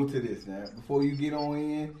add one more to this now. Before you get on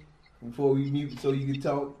in, before we mute, so you can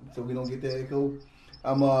talk, so we don't get that echo.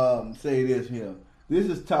 I'm say this here. This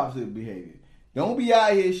is toxic behavior. Don't be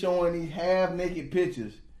out here showing these half naked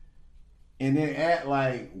pictures, and then act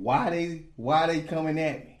like why they coming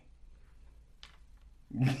at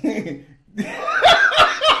me.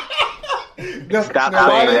 Stop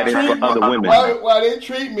saying that it's for other women. Why they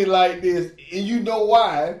treat me like this, and you know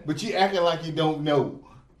why, but you acting like you don't know.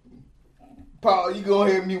 Paul, you go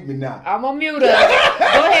ahead and mute me now. I'm gonna mute her. Go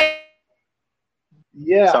ahead.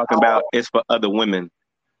 Yeah. Talking about it's for other women.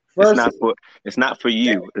 It's not for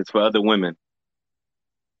you. It's for other women.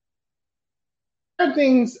 There are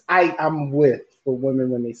things I'm with for women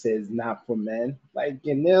when they say it's not for men. Like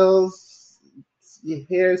your nails, your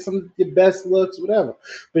hair, some of your best looks, whatever.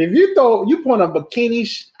 But if you put on a bikini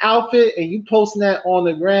outfit and you posting that on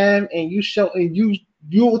the gram and you show and you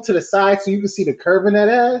to the side so you can see the curve in that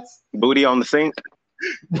ass, booty on the sink,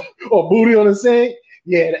 or booty on the sink,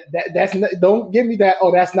 yeah, that's not, don't give me that.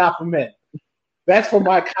 Oh, that's not for men. That's for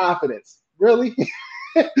my confidence. Really?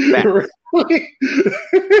 Really?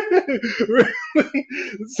 Really?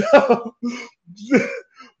 So,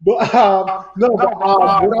 but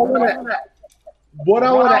what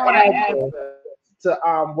I want to add to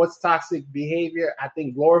what's toxic behavior, I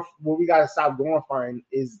think what we got to stop glorifying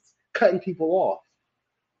is cutting people off.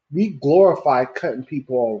 We glorify cutting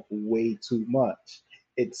people off way too much.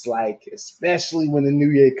 It's like, especially when the new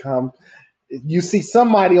year comes, you see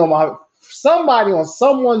somebody on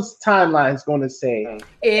someone's timeline is going to say,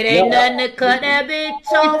 "It ain't nothing to cut that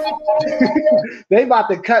bitch off." They about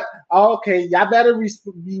to cut. Okay, y'all better be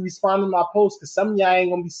responding to my post because some of y'all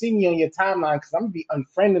ain't gonna be seeing me on your timeline because I'm gonna be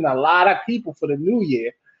unfriending a lot of people for the new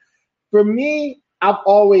year. For me, I've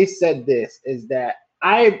always said this is that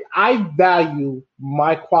I value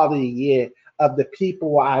my quality year of the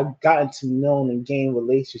people I've gotten to know and gain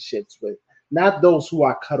relationships with, not those who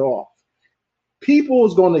I cut off. People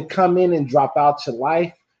is going to come in and drop out your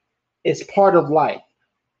life. It's part of life.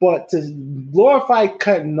 But to glorify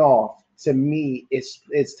cutting off, to me, it's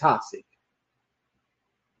toxic.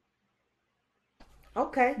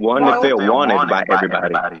 Okay. If they're wanted by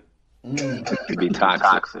everybody, it'd be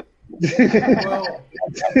toxic. Well,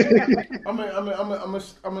 I'm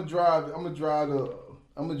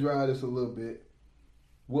gonna drive this a little bit.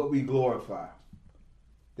 What we glorify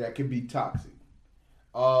that could be toxic.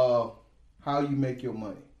 How you make your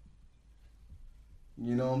money.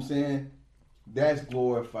 You know what I'm saying? That's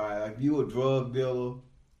glorified. Like if you a drug dealer,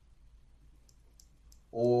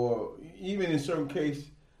 or even in certain cases,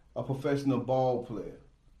 a professional ball player,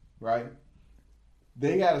 right?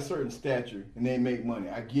 They got a certain stature and they make money.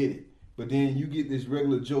 I get it. But then you get this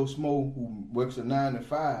regular Joe Smo who works a 9 to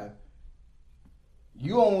 5.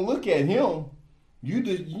 You don't look at him. You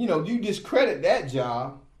discredit that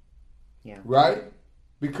job. Yeah. Right?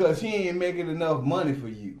 Because he ain't making enough money for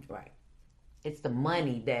you. Right. It's the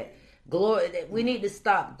money that we need to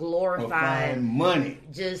stop glorifying money.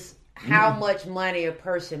 Just how much money a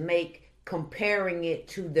person make, comparing it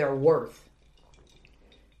to their worth.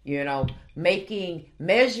 Measuring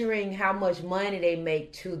how much money they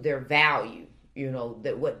make to their value.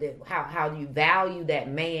 How you value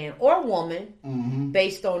that man or woman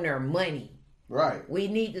based on their money. Right. We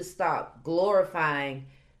need to stop glorifying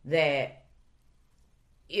that.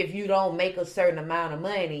 If you don't make a certain amount of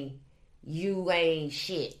money, you ain't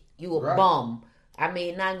shit. You a bum. I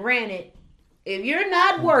mean, now granted, if you're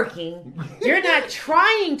not working, you're not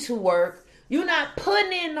trying to work, You're not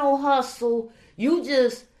putting in no hustle. You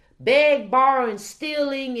just beg, borrow, and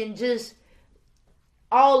stealing and just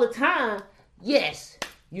all the time. Yes,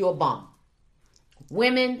 you're a bum.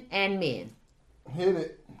 Women and men. Hit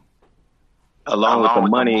it. Along with the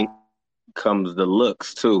money comes the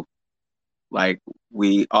looks too. Like,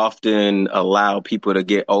 we often allow people to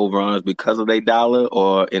get over on us because of their dollar,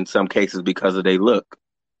 or in some cases because of their look.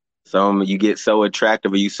 Some, you get so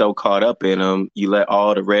attractive or you so caught up in them, you let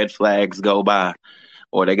all the red flags go by.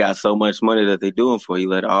 Or they got so much money that they're doing for you,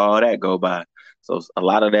 let all that go by. So a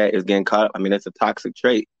lot of that is getting caught up. I mean, it's a toxic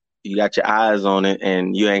trait. You got your eyes on it,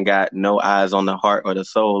 and you ain't got no eyes on the heart or the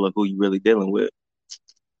soul of who you really dealing with.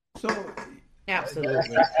 So,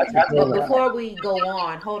 absolutely. But before we go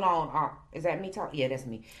on, hold on. Is that me talking? Yeah, that's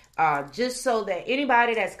me. Just so that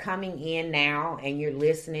anybody that's coming in now and you're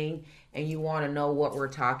listening and you want to know what we're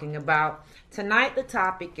talking about, tonight the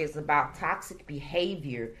topic is about toxic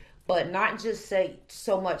behavior, but not just say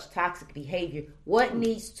so much toxic behavior. What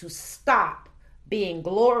needs to stop being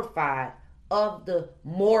glorified of the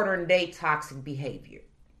modern day toxic behavior?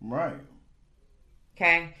 right.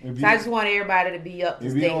 Okay, so I just want everybody to be up to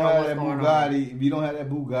If you date don't on have what's that going on. Bugatti, if you don't have that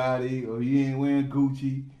Bugatti, or you ain't wearing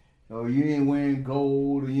Gucci, or you ain't wearing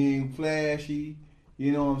gold, or you ain't flashy,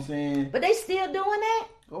 you know what I'm saying? But they still doing that.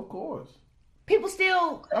 Of course. People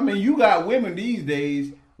still. I mean, you got women these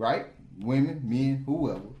days, right? Women, men,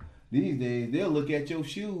 whoever. These days, they'll look at your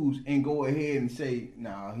shoes and go ahead and say,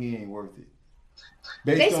 "Nah, he ain't worth it."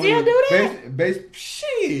 They still do that?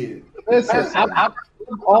 Shit. Listen, I've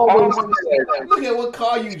always said, Look at what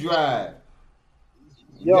car you drive.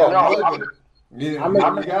 yo, We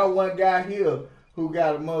got one guy here who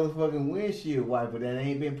got a motherfucking windshield wiper that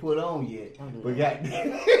ain't been put on yet. But got.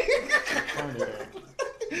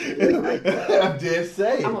 I'm just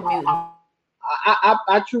saying. I'm a mutant.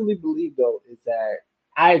 I truly believe though is that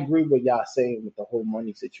I agree with y'all saying with the whole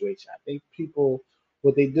money situation. I think people,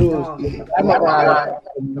 what they do is they memorize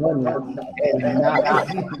the money and not what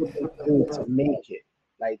they do to make it.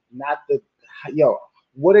 Like, not the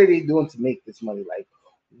what are they doing to make this money? Like,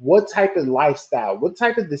 what type of lifestyle? What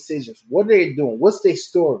type of decisions? What are they doing? What's their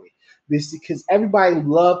story? This, because everybody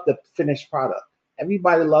loved the finished product.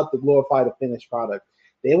 Everybody loved to glorify the finished product.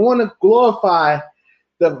 They want to glorify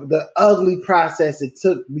the ugly process it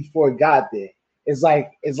took before it got there. It's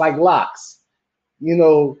like locks. You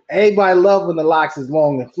know, everybody love when the locks is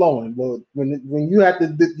long and flowing, but when you have to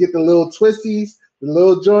get the little twisties, the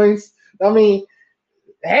little joints, I mean,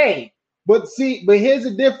 hey, but here's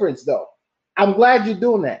the difference though. I'm glad you're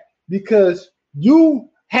doing that because you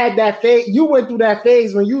had that phase. You went through that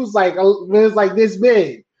phase when you was like, when it was like this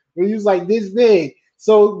big, when you was like this big.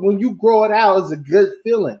 So when you grow it out, it's a good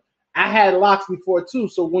feeling. I had locks before too.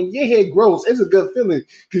 So when your hair grows, it's a good feeling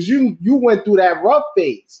because you went through that rough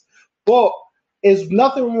phase. But there's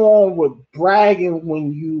nothing wrong with bragging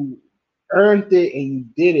when you earned it and you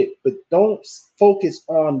did it, but don't focus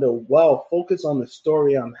on the wealth. Focus on the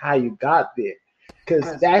story on how you got there,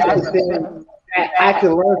 because that's the thing that I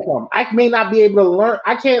can learn from. I may not be able to learn.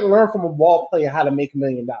 I can't learn from a ball player how to make $1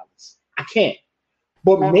 million. I can't.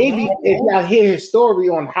 But maybe if y'all hear his story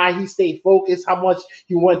on how he stayed focused, how much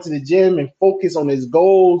he went to the gym and focused on his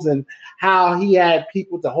goals and how he had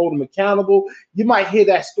people to hold him accountable, you might hear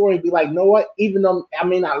that story and be like, know what? Even though I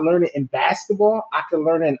may not learn it in basketball, I can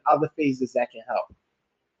learn it in other phases that can help.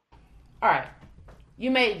 All right. You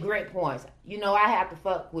made great points. You know, I have to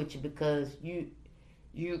fuck with you because you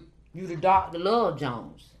the Dr. Love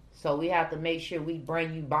Jones. So we have to make sure we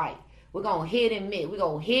bring you bite. We're going to hit and miss. We're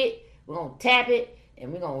going to hit, we're going to tap it,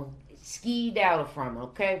 and we're going to ski down from it,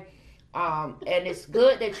 okay? And it's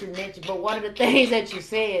good that you mentioned, but one of the things that you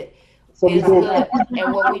said is good,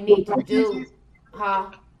 and what we need to do,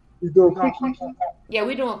 You doing quickies? Yeah,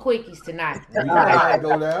 we're doing quickies tonight.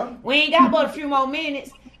 Go down. We ain't got but a few more minutes.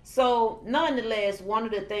 So, nonetheless, one of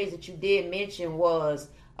the things that you did mention was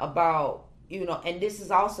about, you know, and this is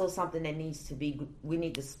also something that needs to be, we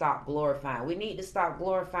need to stop glorifying. We need to stop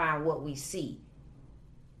glorifying what we see.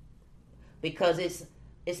 Because it's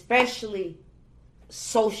especially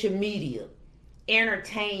social media,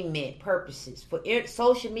 entertainment purposes. For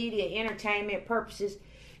social media entertainment purposes,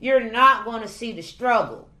 you're not going to see the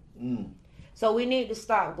struggle. So we need to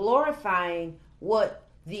stop glorifying what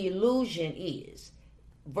the illusion is.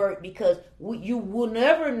 Because you will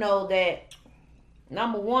never know that,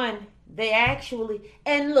 number one, they actually,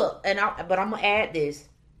 and look, but I'm going to add this.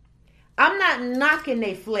 I'm not knocking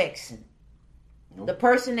they flexing. Nope. The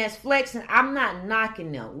person that's flexing, I'm not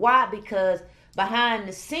knocking them. Why? Because behind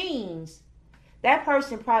the scenes, that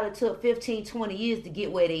person probably took 15, 20 years to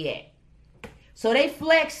get where they at. So they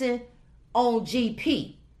flexing on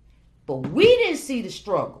GP. But we didn't see the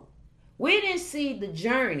struggle. We didn't see the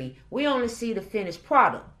journey. We only see the finished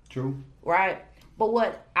product. True. Right? But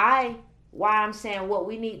why I'm saying what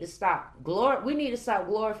we need to stop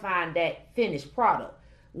glorifying that finished product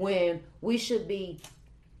when we should be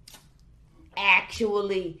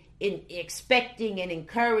actually expecting and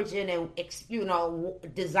encouraging and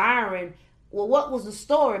desiring. Well, what was the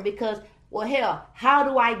story? Because hell, how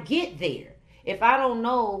do I get there if I don't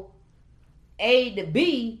know A to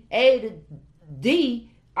B, A to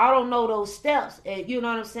D? I don't know those steps. And you know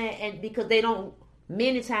what I'm saying? And because they don't,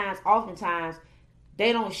 oftentimes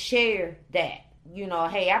they don't share that.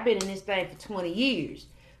 Hey, I've been in this thing for 20 years.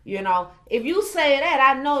 If you say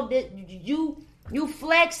that, I know that you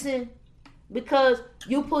flexing because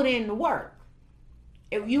you put in the work.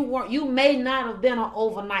 If you weren't, you may not have been an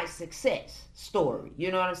overnight success story.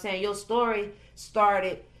 You know what I'm saying? Your story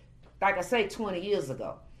started, like I say, 20 years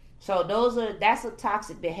ago. So that's a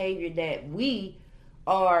toxic behavior that we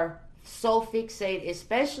are so fixated,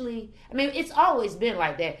 especially, it's always been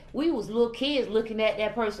like that. We was little kids looking at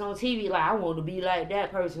that person on TV like, I want to be like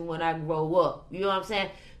that person when I grow up. You know what I'm saying?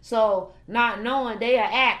 So not knowing they are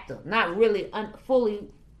actor, not really fully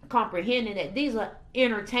comprehending that these are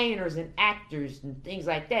entertainers and actors and things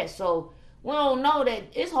like that. So we don't know that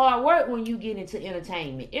it's hard work when you get into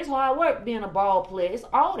entertainment. It's hard work being a ball player. It's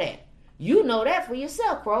all that. You know that for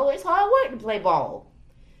yourself, bro. It's hard work to play ball.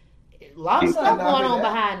 A lot of stuff going on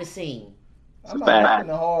behind the scene. I'm not knocking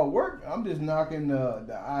the hard work. I'm just knocking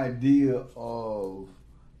the idea of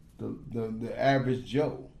the average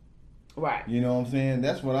Joe. Right. You know what I'm saying?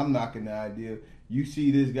 That's what I'm knocking the idea. You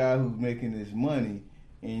see this guy who's making this money,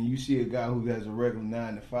 and you see a guy who has a regular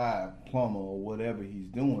 9-to-5 plumber or whatever he's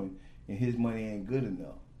doing, and his money ain't good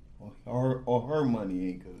enough, or her money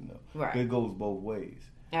ain't good enough. Right. It goes both ways.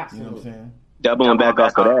 Absolutely. You know what I'm saying? Doubling back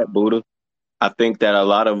off of that, Buddha, I think that a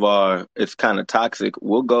lot of it's kind of toxic.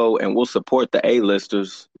 We'll go and we'll support the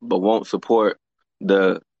A-listers, but won't support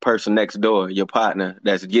the person next door, your partner,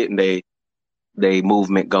 that's getting they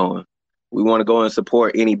movement going. We want to go and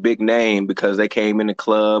support any big name because they came in the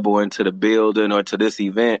club or into the building or to this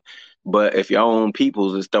event. But if your own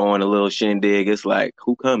peoples is throwing a little shindig, it's like,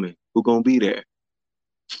 who coming? Who gonna be there?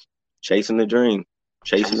 Chasing the dream,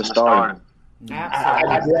 chasing the star.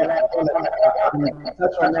 Absolutely.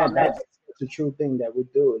 Touch on that. That's the true thing that we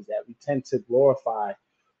do is that we tend to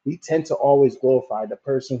always glorify the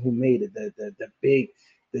person who made it, the big,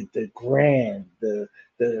 the grand, the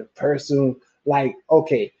person like,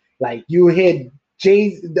 okay, like you hear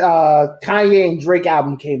Kanye and Drake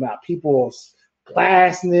album came out, people was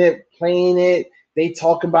blasting it, playing it, they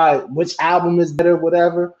talk about which album is better,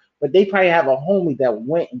 whatever, but they probably have a homie that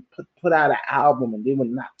went and put out an album and they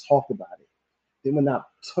would not talk about it. They would not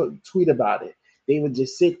tweet about it. They would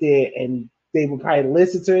just sit there and they would probably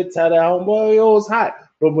listen to it, tell their homeboy, yo, it's hot,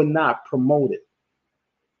 but would not promote it.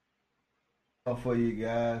 For you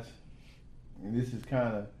guys, and this is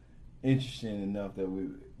kind of interesting enough that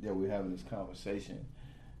we're having this conversation,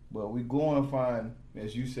 but we go and find,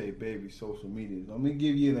 as you say, baby, social media. Let me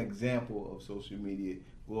give you an example of social media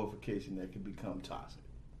glorification that can become toxic,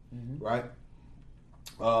 right?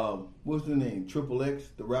 What's the name? Triple X,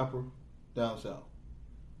 the rapper down south,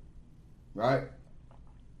 right?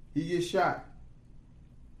 He gets shot.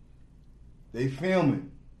 They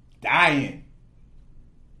filming, dying.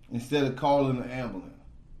 Instead of calling an ambulance,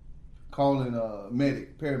 calling a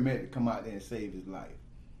paramedic come out there and save his life.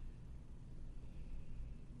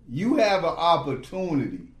 You have an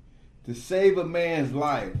opportunity to save a man's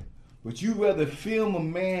life, but you rather film a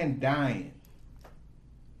man dying.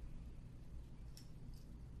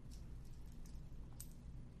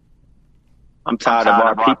 I'm tired of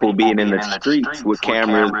our people being in the streets with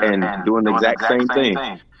cameras and doing the exact same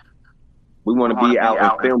thing. We want to be out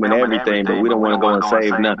and filming everything, but we don't want to go and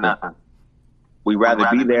save nothing. We'd rather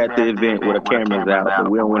be there at the event with the cameras out, but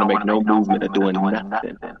we don't want to make no movement of doing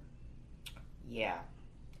nothing. Yeah,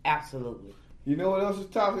 absolutely. You know what else is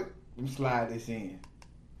topic? Let me slide this in.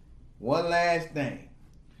 One last thing.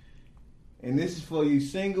 And this is for you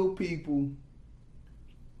single people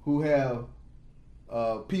who have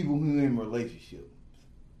people who are in relationships.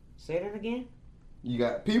 Say that again? You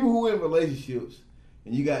got people who are in relationships,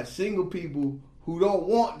 and you got single people who don't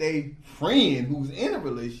want their friend who's in a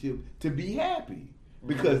relationship to be happy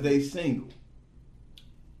because they single.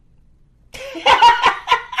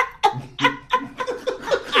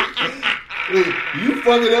 You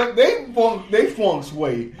fuck it up, they funk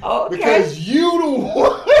sway. Okay. Because you the one.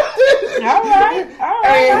 All right.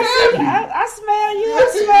 I smell you. I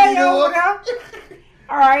smell you over there.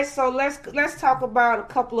 All right, so let's talk about a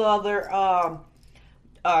couple of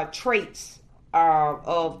other traits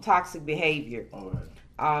of toxic behavior. All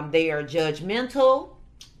right. They are judgmental.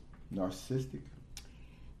 Narcissistic.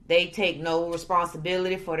 They take no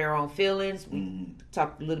responsibility for their own feelings. We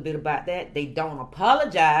talked a little bit about that. They don't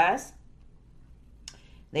apologize.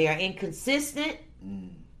 They are inconsistent.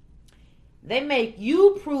 They make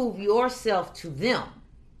you prove yourself to them.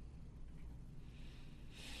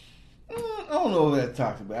 I don't know if that's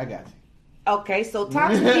toxic, but I got you. Okay, so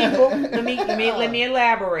toxic people. let me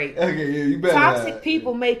elaborate. Okay, yeah, you better. Toxic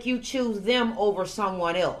people make you choose them over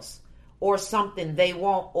someone else, or something they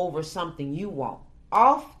want over something you want.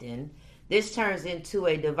 Often, this turns into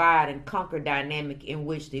a divide and conquer dynamic in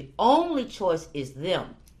which the only choice is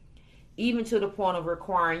them, even to the point of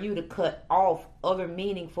requiring you to cut off other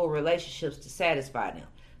meaningful relationships to satisfy them.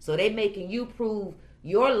 So they making you prove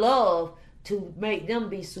your love to make them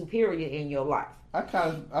be superior in your life. I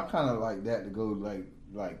kind of like that to go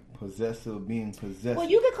like possessive, being possessive. Well,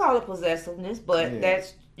 you can call it possessiveness, but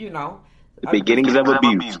that's the beginnings of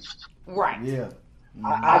abuse. Right. Yeah.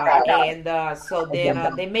 So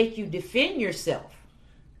then they make you defend yourself.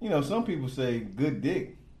 You know, some people say good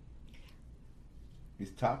dick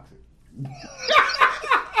is toxic.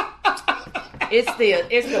 It's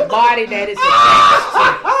the body that it's attached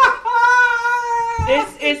to.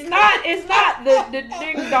 It's not the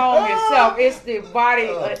ding dong itself. It's the body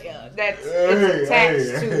that's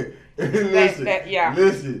attached to.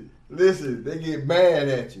 Listen. They get mad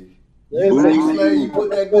at you. You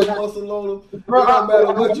put that good muscle on them. It don't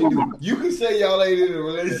matter what you do. You can say y'all ain't in a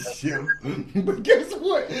relationship, but guess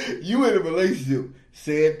what? You in a relationship.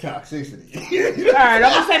 Said toxicity. All right, I'm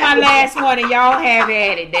gonna say my last one, and y'all have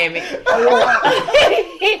at it. Damn it!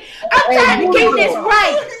 I'm trying to keep this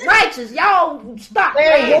righteous. Y'all stop. I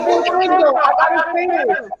gotta say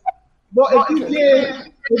this. But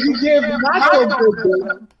if you give not so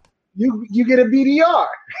good, you get a BDR.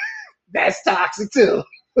 That's toxic too.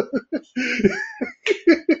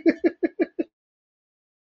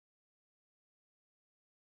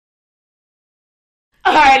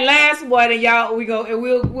 All right, last one, and y'all,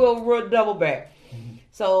 we'll double back.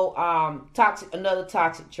 So, another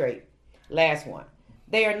toxic trait. Last one.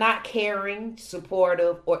 They are not caring,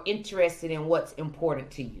 supportive, or interested in what's important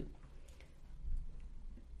to you.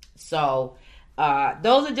 So,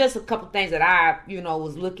 those are just a couple things that I,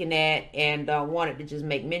 was looking at and wanted to just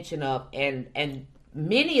make mention of, and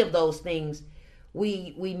many of those things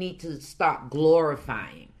we need to stop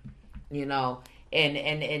glorifying,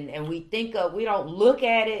 and we think we don't look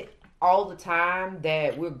at it all the time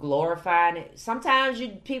that we're glorifying it. Sometimes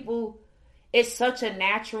it's such a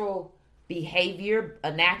natural behavior,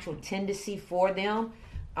 a natural tendency for them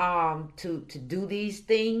to do these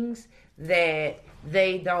things that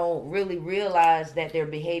they don't really realize that their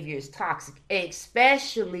behavior is toxic,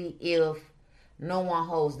 especially if no one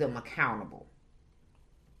holds them accountable.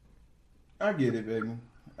 I get it, baby.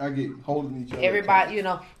 I get holding each other. Everybody,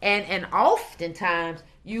 and oftentimes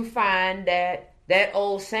you find that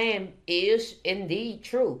old saying is indeed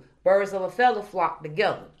true. Birds of a feather flock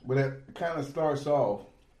together. But it kind of starts off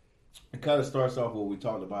what we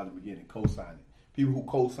talked about in the beginning, co-signing. People who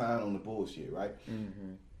co-sign on the bullshit, right?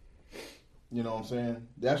 Mm-hmm. You know what I'm saying?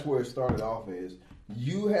 That's where it started off as.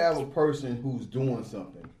 You have a person who's doing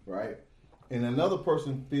something, right? And another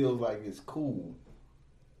person feels like it's cool.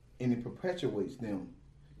 And it perpetuates them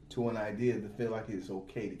to an idea to feel like it's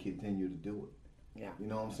okay to continue to do it. Yeah. You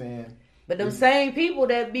know what I'm saying? But them same people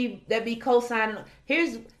that be co-signing,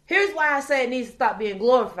 here's why I say it needs to stop being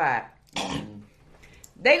glorified.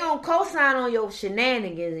 They gonna co-sign on your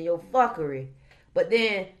shenanigans and your fuckery, but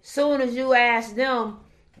then soon as you ask them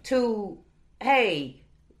to, hey,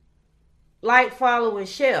 like, follow, and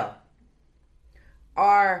share,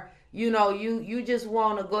 or you just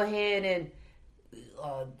want to go ahead and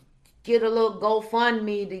get a little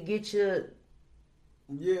GoFundMe to get you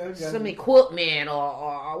some equipment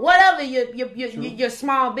or whatever your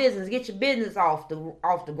small business, get your business off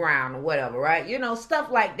the ground or whatever, right?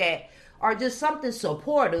 Stuff like that, or just something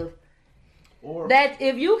supportive. Or that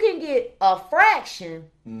if you can get a fraction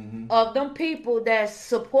of them people that's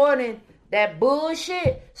supporting that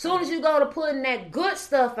bullshit, soon as you go to putting that good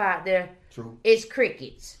stuff out there, it's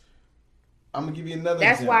crickets. I'm gonna give you another.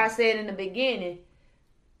 That's why I said in the beginning.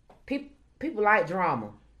 People like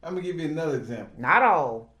drama. I'm going to give you another example. Not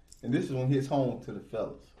all. And this one hits home to the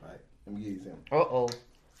fellas, right? Let me give you an example. Uh-oh.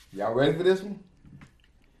 Y'all ready for this one?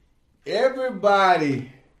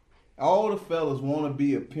 Everybody, all the fellas want to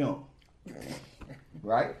be a pimp.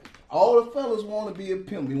 Right? All the fellas want to be a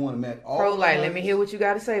pimp. They want to make all the honeys. Let me hear what you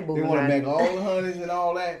got to say, boo. They want to make all the honeys and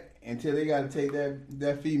all that until they got to take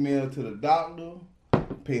that female to the doctor,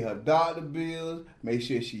 pay her doctor bills, make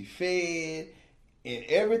sure she fed, and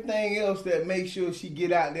everything else that makes sure she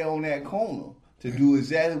get out there on that corner to do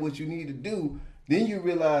exactly what you need to do, then you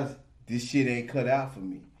realize this shit ain't cut out for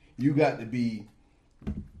me. You got to be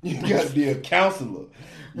a counselor.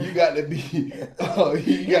 You got to be. You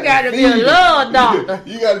got to be a love doctor.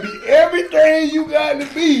 You got to be everything you got to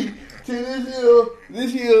be to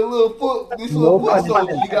this here little foot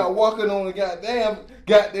soldier you got walking on the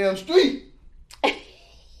goddamn street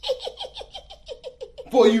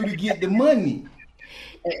for you to get the money.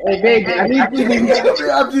 Hey, baby, I need you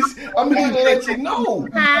to. I'm here to let you know,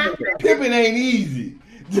 pimping ain't easy.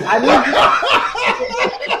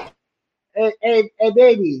 Hey,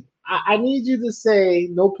 baby, I need you to say,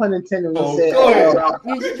 no pun intended. Go ahead.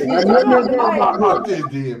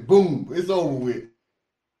 Boom, it's over with.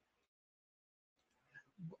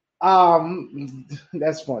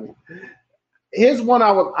 That's funny. Here's one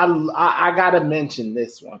I gotta mention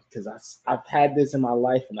this one because I've had this in my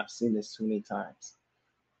life and I've seen this too many times.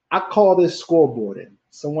 I call this scoreboarding.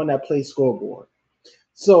 Someone that plays scoreboard.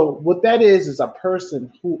 So what that is a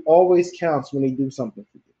person who always counts when they do something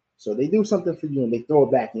for you. So they do something for you and they throw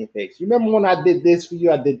it back in your face. You remember when I did this for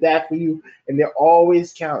you, I did that for you, and they're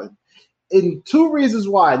always counting. And two reasons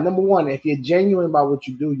why. Number one, if you're genuine about what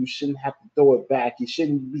you do, you shouldn't have to throw it back. You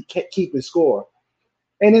shouldn't be keeping score.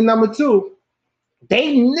 And then number two,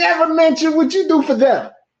 they never mention what you do for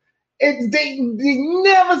them.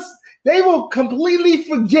 They will completely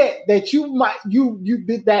forget that you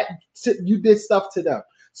did stuff to them.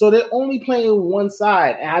 So they're only playing one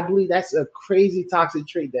side. And I believe that's a crazy toxic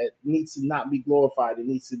trait that needs to not be glorified. It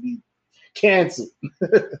needs to be canceled.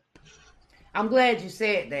 I'm glad you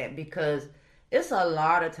said that because it's a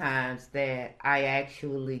lot of times that I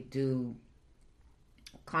actually do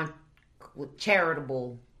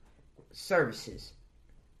charitable services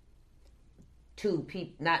to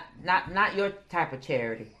people, not your type of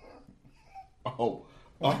charity. Oh,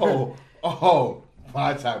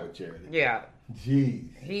 my type of charity. Yeah.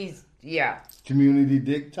 Jeez. Yeah. Community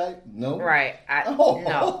dick type? No. Right.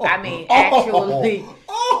 No. I mean, actually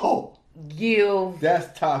give.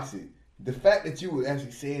 That's toxic. The fact that you would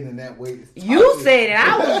actually say it in that way is toxic. You said it.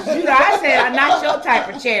 I said I'm not your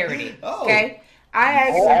type of charity. Okay. I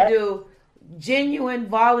actually do genuine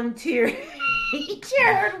volunteer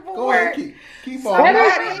charitable work. Keep on.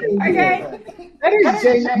 Okay. That is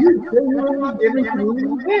genuine giving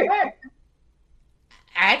community dick.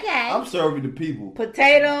 Okay. I'm serving the people.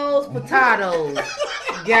 Potatoes.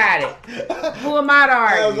 Got it. Who am I to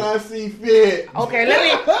argue? As I see fit. Okay,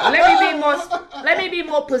 let me be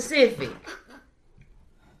more specific.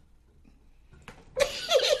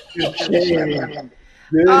 If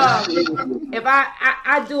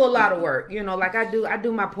I do a lot of work, like I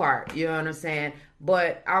do my part, you know what I'm saying?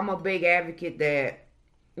 But I'm a big advocate that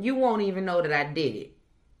you won't even know that I did it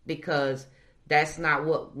because that's not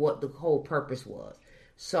what the whole purpose was.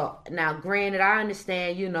 So now, granted, I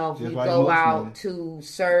understand, if you go out to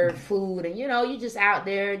serve food and, you just out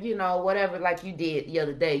there, whatever, like you did the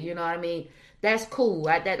other day, you know what I mean? That's cool.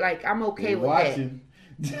 I'm okay with that.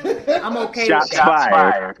 I'm okay with that.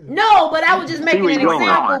 Fired. No, but I was just making an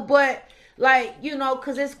example, but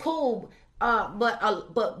because it's cool.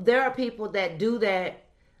 But there are people that do that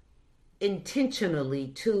intentionally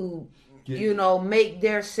to, make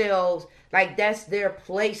themselves, like that's their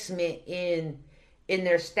placement in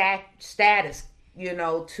their status,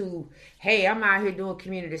 to, hey, I'm out here doing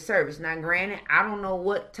community service. Now, granted, I don't know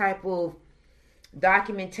what type of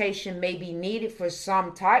documentation may be needed for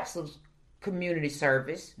some types of community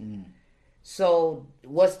service. So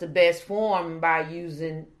what's the best form by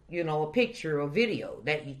using, a picture or video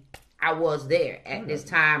that I was there at this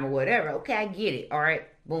time or whatever. Okay, I get it. All right,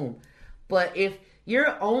 boom. But if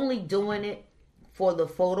you're only doing it for the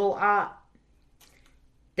photo op,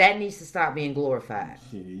 that needs to stop being glorified.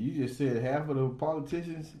 Shit, you just said half of the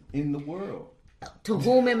politicians in the world. To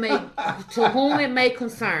whom it may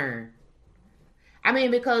concern. I mean,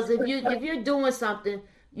 because if you're doing something,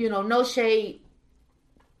 no shade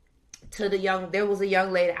to there was a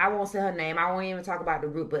young lady, I won't say her name, I won't even talk about the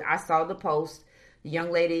group, but I saw the post. The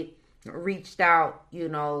young lady reached out,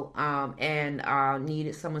 and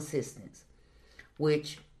needed some assistance,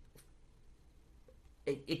 which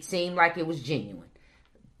it seemed like it was genuine.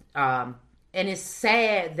 And it's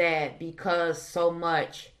sad that because so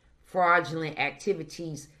much fraudulent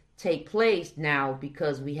activities take place now,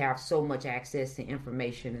 because we have so much access to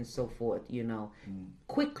information and so forth,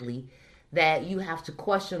 quickly, that you have to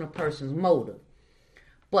question a person's motive.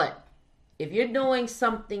 But if you're doing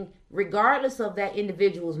something, regardless of that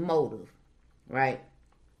individual's motive, right?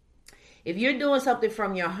 If you're doing something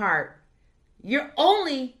from your heart, you're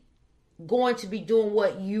only going to be doing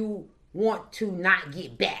what you want to not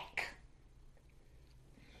get back.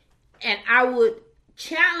 And I would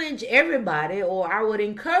challenge everybody, or I would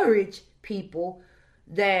encourage people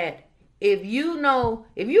that if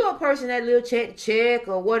you're a person that live check to check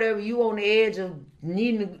or whatever, you on the edge of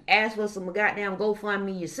needing to ask for some goddamn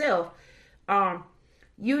GoFundMe yourself,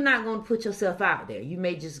 you're not going to put yourself out there. You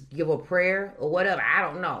may just give a prayer or whatever. I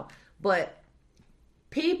don't know. But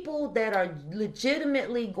people that are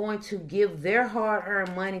legitimately going to give their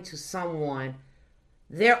hard-earned money to someone,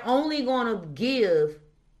 they're only going to give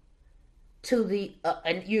to the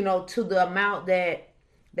to the amount that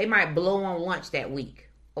they might blow on lunch that week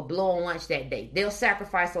or blow on lunch that day. They'll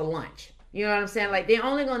sacrifice a lunch. You know what I'm saying? Like, they're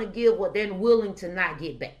only going to give what they're willing to not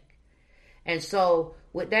get back. And so,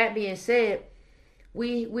 with that being said,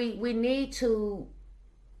 we need to.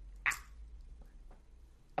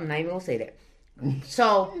 I'm not even gonna say that.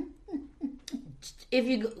 So,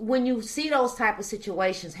 when you see those type of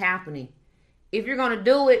situations happening, if you're gonna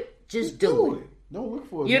do it, just do it. Don't look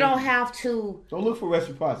for it. You don't have to. Don't look for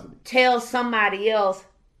reciprocity. Tell somebody else,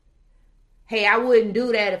 hey, I wouldn't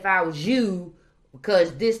do that if I was you,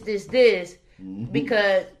 because this,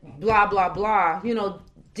 because blah, blah, blah. You know,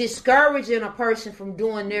 discouraging a person from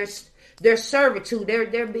doing their servitude.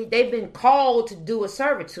 They've been called to do a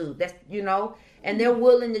servitude. That's, and they're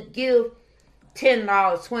willing to give $10,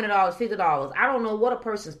 $20, $50. I don't know what a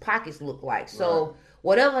person's pockets look like. So right.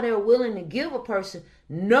 Whatever they're willing to give a person,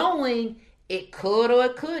 knowing it could or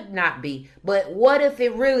it could not be. But what if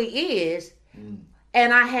it really is,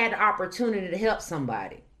 and I had the opportunity to help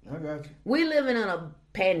somebody? I got you. We living in a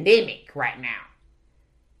pandemic right now.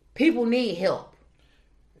 People need help.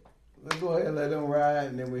 Let's go ahead and let them ride,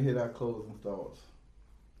 and then we hit our closing thoughts.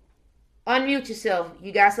 Unmute yourself.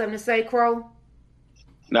 You got something to say, Crow?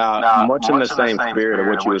 Now, much in the same spirit of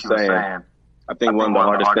what you were saying, I think one of the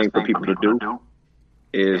hardest things for people to do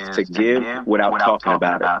is to give without talking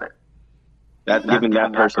about it. That's giving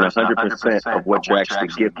that person 100% of what you're actually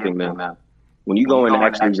gifting them. When you go in and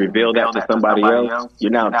actually reveal that to somebody else,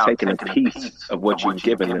 you're now taking a piece of what you've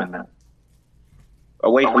given them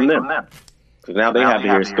away from them. Because now they have to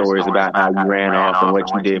hear stories about how you ran off and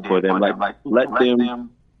what you did for them. Like, let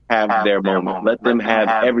them have their moment. Let them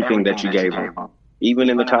have everything that you gave them.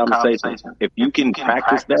 Even in the conversation. If you can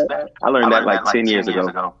practice that, I learned that like 10 years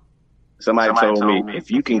ago. Somebody told me,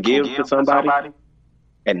 if you can give to somebody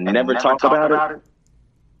and never talk about it,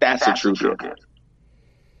 that's a true gift.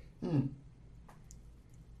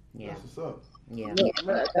 Yeah. That's what's up. Yeah.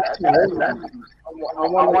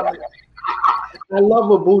 I love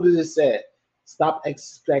what Buddha just said. Stop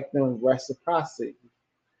expecting reciprocity.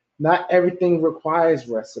 Not everything requires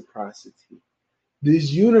reciprocity.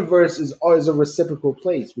 This universe is always a reciprocal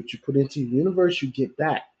place. What you put into your universe, you get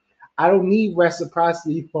back. I don't need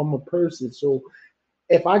reciprocity from a person. So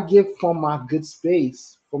if I give from my good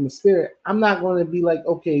space, from the spirit, I'm not going to be like,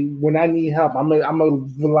 okay, when I need help, I'm gonna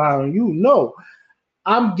rely on you. No,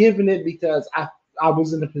 I'm giving it because I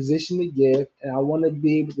was in a position to give, and I want to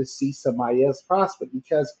be able to see somebody else prosper.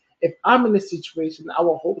 Because if I'm in a situation, I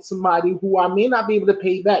will hope somebody who I may not be able to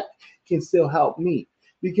pay back can still help me.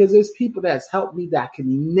 Because there's people that's helped me that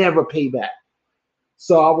can never pay back.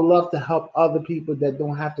 So I would love to help other people that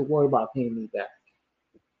don't have to worry about paying me back.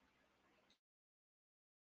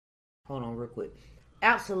 Hold on real quick.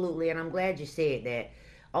 Absolutely, and I'm glad you said that.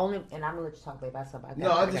 And I'm gonna let you talk about something.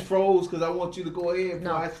 I just froze because I want you to go ahead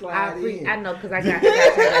before I slide in. I know, because I got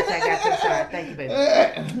you. Sorry, thank you,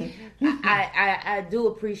 baby. I do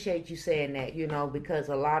appreciate you saying that, because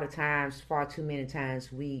a lot of times, far too many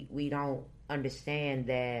times, we don't understand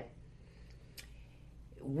that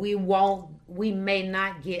we may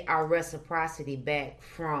not get our reciprocity back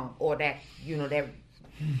from, or that, that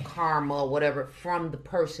karma or whatever, from the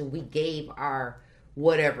person we gave our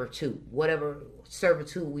whatever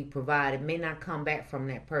servitude we provided, may not come back from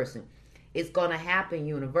that person. It's going to happen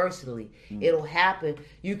universally. It'll happen.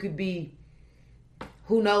 You could be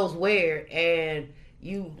who knows where, and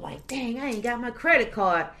you like, dang, I ain't got my credit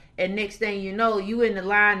card. And next thing you know, you in the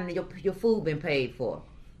line and your food been paid for.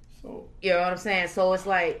 So, you know what I'm saying? So it's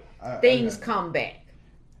like things come back.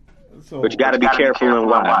 So, but you got to be careful and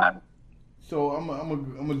why. So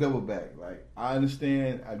I'm a double back. Like, I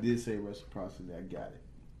understand. I did say reciprocity. I got it.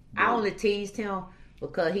 But I only teased him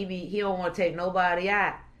because he don't want to take nobody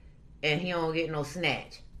out, and he don't get no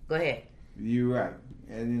snatch. Go ahead. You're right.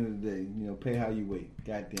 At the end of the day, pay how you wait.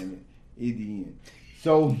 God damn it. In the end.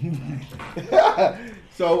 So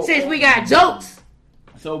since we got jokes.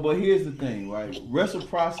 So, but here's the thing, right?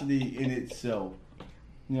 Reciprocity in itself,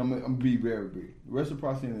 I'm gonna be very brief.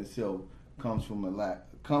 Reciprocity in itself comes from an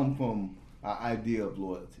idea of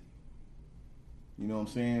loyalty. You know what I'm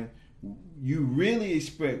saying? you really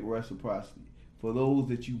expect reciprocity for those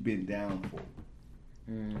that you've been down for.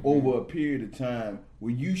 Over a period of time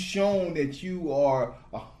where you shown that you are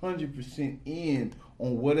 100% in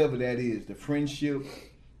on whatever that is, the friendship,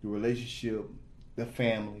 the relationship, the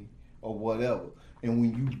family, or whatever. And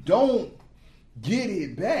when you don't get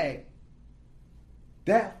it back,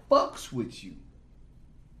 that fucks with you.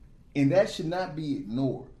 And that should not be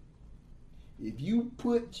ignored. If you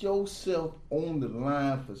put yourself on the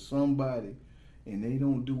line for somebody and they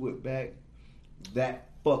don't do it back, that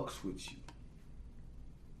fucks with you.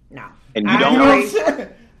 No. And you don't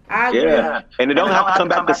I agree. Yeah. And it don't have to come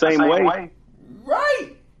back the same way.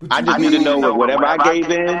 Right. But I just need to know that whatever I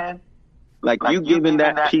gave in, like you giving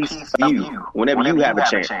that piece of you whenever you have a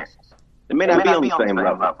chance. It may not be on the same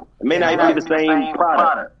level. It may not even be the same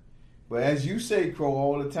product. But as you say, Crow,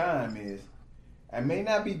 all the time is, I may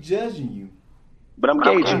not be judging you, but I'm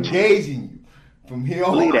gauging you from here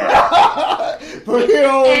on Believe out. From here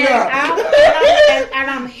on out.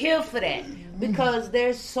 And I'm here for that. Because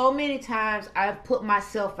there's so many times I've put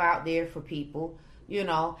myself out there for people. You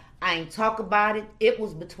know, I ain't talk about it. It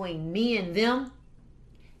was between me and them.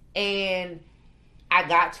 And I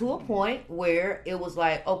got to a point where it was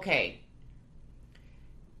like, okay,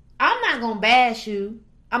 I'm not going to bash you.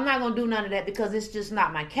 I'm not going to do none of that because it's just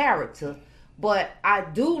not my character. But I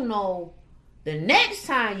do know the next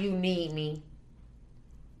time you need me,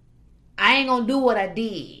 I ain't going to do what I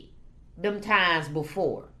did them times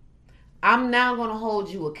before. I'm now going to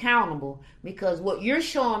hold you accountable because what you're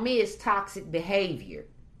showing me is toxic behavior.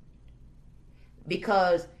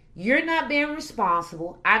 Because you're not being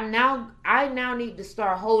responsible. I now need to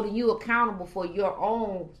start holding you accountable for your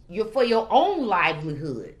own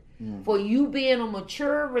livelihood. For you being a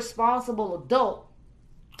mature, responsible adult.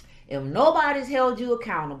 If nobody's held you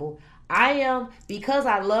accountable, I am, because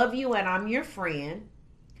I love you and I'm your friend.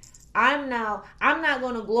 I'm not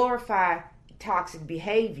going to glorify toxic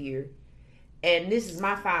behavior. And this is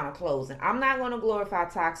my final closing. I'm not going to glorify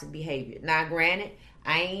toxic behavior. Now, granted,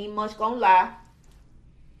 I ain't much going to lie.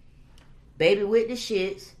 Baby with the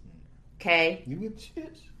shits. Okay? You with the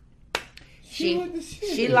shits?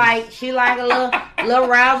 She like a little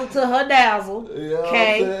razzle to her dazzle.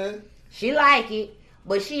 Okay? She like it.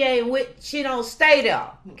 But she don't stay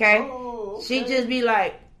there. Okay? Okay. She just be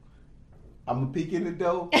like, I'm gonna peek in the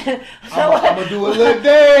door. I'm gonna do a little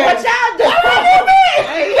dance. What y'all doing?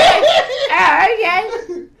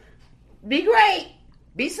 Okay. Be great.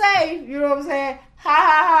 Be safe. You know what I'm saying? Ha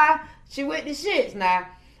ha ha. She with the shits now.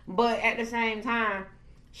 But at the same time,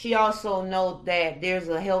 she also knows that there's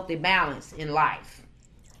a healthy balance in life.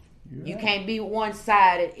 Yeah. You can't be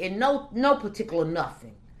one-sided in no particular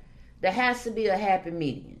nothing. There has to be a happy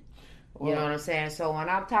medium. You know what I'm saying? So when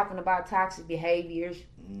I'm talking about toxic behaviors,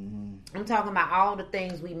 I'm talking about all the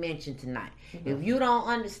things we mentioned tonight. If you don't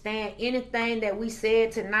understand anything that we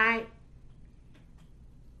said tonight,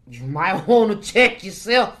 you might want to check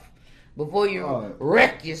yourself before you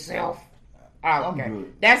wreck yourself. Okay.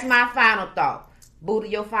 That's my final thought. Buddha,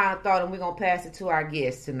 your final thought, and we're going to pass it to our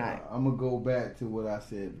guests tonight. I'm going to go back to what I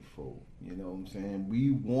said before. You know what I'm saying?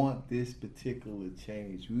 We want this particular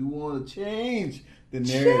change. We want to change the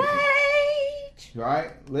narrative. Change!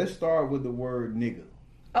 Right? Let's start with the word nigga.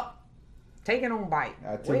 Oh, take it on bite.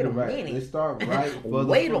 Wait a minute. Let's start right.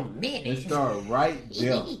 Wait a minute. Let's start right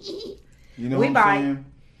there. You know what I'm saying?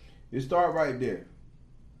 Let's start right there.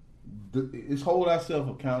 Let's hold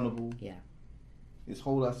ourselves accountable. Yeah. Let's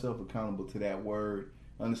hold ourselves accountable to that word.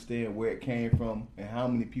 Understand where it came from and how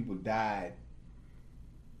many people died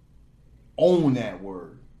on that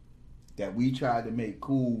word that we tried to make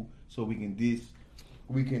cool so we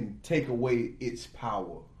can take away its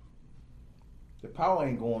power. The power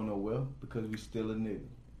ain't going nowhere because we still a nigga.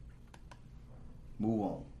 Move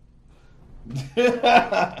on.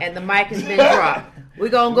 And the mic has been dropped. We're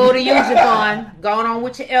going to go to you, Javon. Going on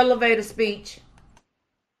with your elevator speech.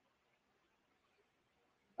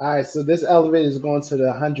 All right, so this elevator is going to the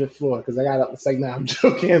 100th floor because I got to say, nah, I'm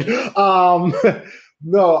joking.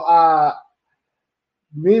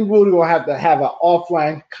 Me and Buddha going to have an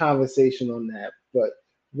offline conversation on that. But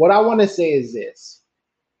what I want to say is this.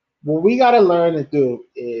 What we got to learn to do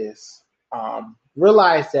is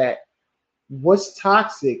realize that what's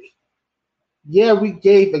toxic, yeah, we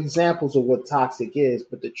gave examples of what toxic is,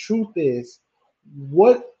 but the truth is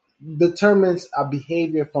what determines a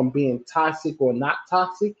behavior from being toxic or not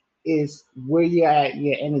toxic is where you're at in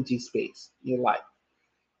your energy space, your life.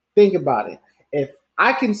 Think about it. If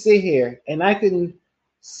I can sit here and I can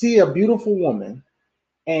see a beautiful woman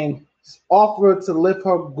and offer her to lift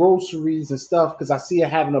her groceries and stuff because I see her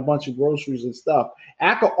having a bunch of groceries and stuff,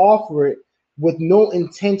 I could offer it with no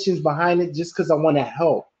intentions behind it, just because I want to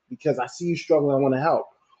help, because I see you struggling, I want to help.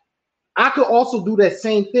 I could also do that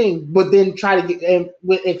same thing, but then try to get and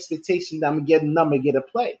with expectation that I'm gonna get a number, get a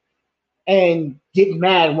play, and get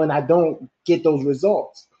mad when I don't get those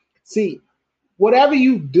results. See, whatever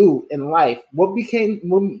you do in life, what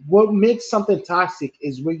makes something toxic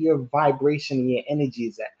is where your vibration and your energy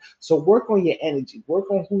is at. So work on your energy, work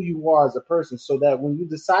on who you are as a person, so that when you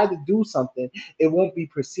decide to do something, it won't be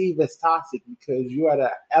perceived as toxic, because you're at an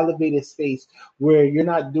elevated space where you're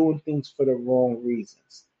not doing things for the wrong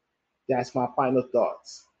reasons. That's my final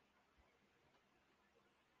thoughts.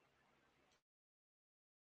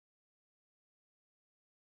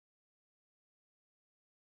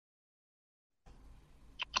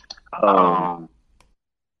 Um,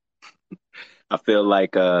 I feel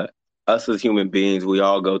like us as human beings, we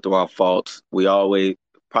all go through our faults. We always,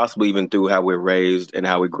 possibly even through how we're raised and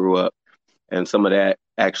how we grew up. And some of that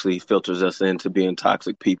actually filters us into being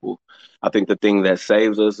toxic people. I think the thing that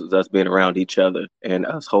saves us is us being around each other and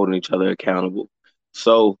us holding each other accountable.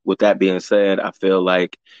 So, with that being said, I feel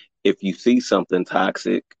like if you see something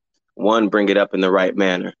toxic, one, bring it up in the right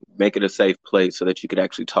manner, make it a safe place so that you could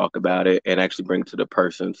actually talk about it and actually bring it to the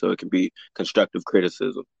person so it can be constructive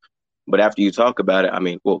criticism. But after you talk about it, I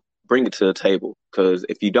mean, well, bring it to the table. Because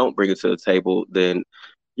if you don't bring it to the table, then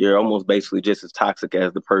you're almost basically just as toxic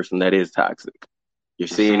as the person that is toxic. You're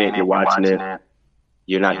seeing it, you're watching it,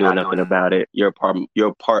 you're not doing nothing about it. You're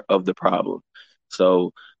part of the problem.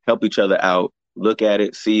 So help each other out. Look at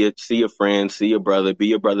it, see it, see your friend, see your brother, be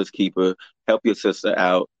your brother's keeper, help your sister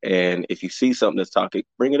out. And if you see something that's toxic,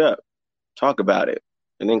 bring it up, talk about it,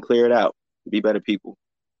 and then clear it out. Be better people.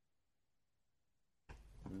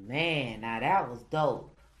 Man, now that was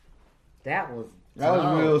dope. That was That was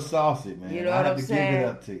dope. real saucy, man. You know I what have I'm to saying? give it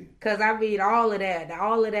up to you. Cause I mean, all of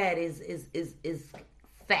that is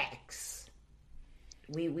facts.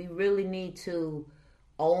 We really need to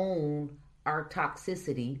own our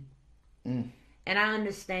toxicity. And I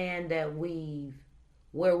understand that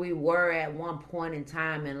where we were at one point in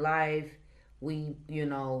time in life, we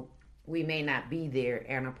may not be there,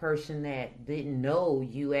 and a person that didn't know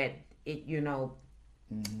you at it,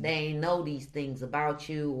 they ain't know these things about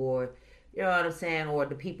you, or you know what I'm saying, or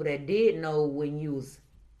the people that did know when you was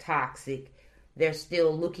toxic, they're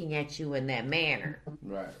still looking at you in that manner.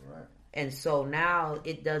 Right. And so now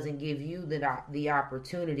it doesn't give you the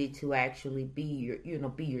opportunity to actually be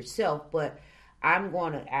be yourself. But I'm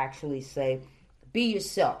going to actually say, be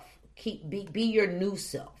yourself. Be your new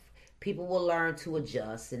self. People will learn to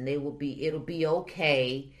adjust, and it'll be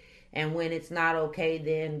okay. And when it's not okay,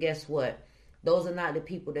 then guess what? Those are not the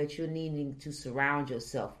people that you're needing to surround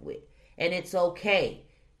yourself with. And it's okay.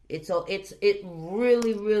 It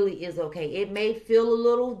really, really is okay. It may feel a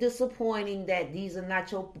little disappointing that these are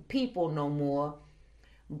not your people no more,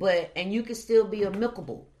 and you can still be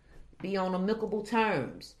amicable, be on amicable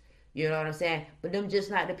terms. You know what I'm saying? But them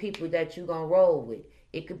just not the people that you gonna roll with.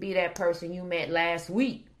 It could be that person you met last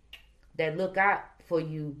week that look out for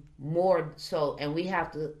you more so, and we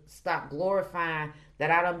have to stop glorifying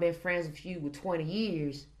that I done been friends with you with 20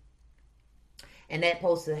 years, and that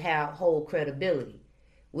supposed to hold credibility.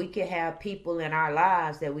 We can have people in our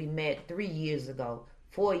lives that we met 3 years ago,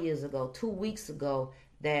 4 years ago, 2 weeks ago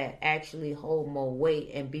that actually hold more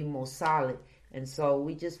weight and be more solid. And so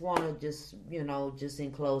we just want to just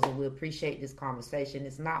in closing, we appreciate this conversation.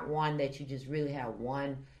 It's not one that you just really have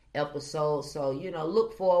one episode. So,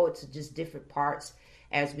 look forward to just different parts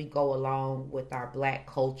as we go along with our Black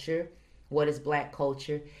culture. What is Black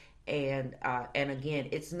culture? And again,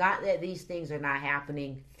 it's not that these things are not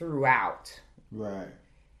happening throughout. Right.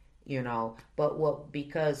 But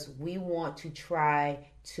because we want to try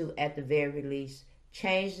to, at the very least,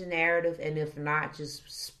 change the narrative, and if not, just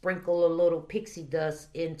sprinkle a little pixie dust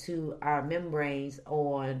into our membranes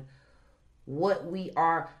on what we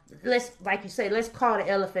are. Like you say, let's call the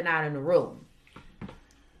elephant out in the room.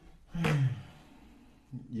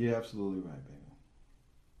 You're absolutely right, baby.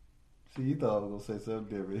 See, you thought I was gonna say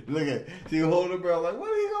something different. Look at she holding her breath like, what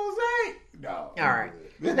are you gonna say? No. All right.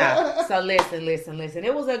 No. So listen.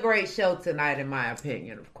 It was a great show tonight, in my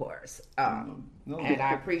opinion, of course. And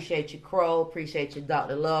I appreciate you, Crow. Appreciate you,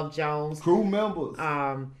 Dr. Love Jones. Crew members.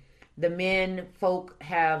 The men folk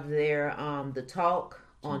have their the talk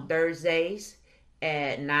on Thursdays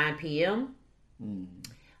at 9 p.m.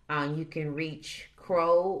 You can reach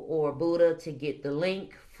Crow or Buddha to get the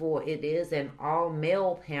link for it. Is an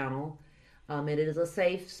all-male panel. It is a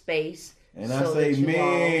safe space. And I say,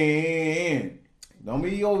 man. Don't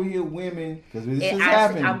be over here women, because this is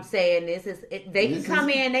happening. I'm saying they can come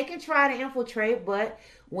in, they can try to infiltrate, but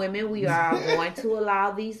women, we are going to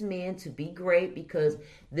allow these men to be great because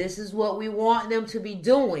this is what we want them to be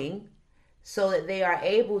doing so that they are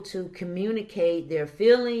able to communicate their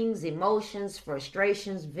feelings, emotions,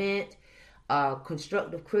 frustrations, vent,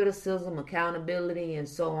 constructive criticism, accountability, and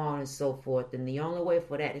so on and so forth. And the only way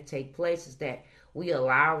for that to take place is that we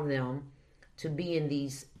allow them to be in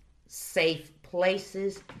these safe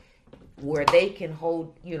places where they can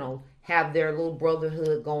hold, have their little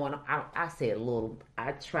brotherhood going. I said little.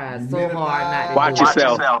 I tried so hard not to watch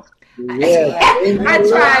yourself. I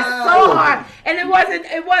tried so hard, and it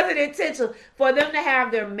wasn't intentional for them to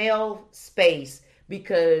have their male space,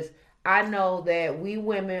 because I know that we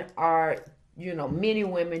women are, many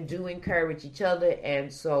women do encourage each other,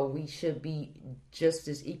 and so we should be just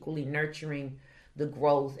as equally nurturing the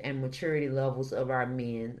growth and maturity levels of our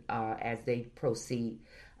men as they proceed.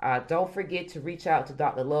 Don't forget to reach out to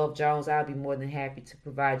Dr. Love Jones. I'll be more than happy to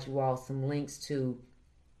provide you all some links to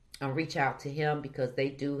reach out to him, because they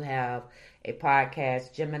do have a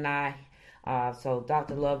podcast, Gemini. So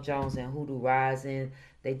Dr. Love Jones and Hoodoo Rising,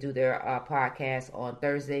 they do their podcast on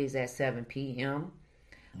Thursdays at 7 p.m.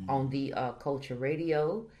 on the Culture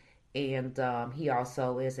Radio. And he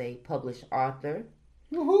also is a published author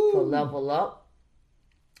for Level Up.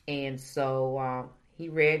 And so he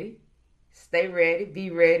ready. Stay ready. Be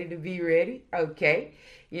ready to be ready. Okay.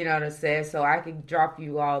 You know what I'm saying? So I can drop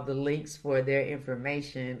you all the links for their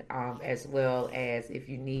information, as well as if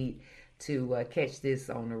you need to catch this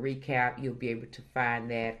on a recap, you'll be able to find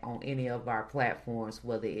that on any of our platforms,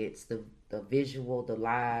 whether it's the visual, the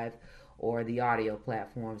live, or the audio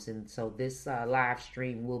platforms. And so this live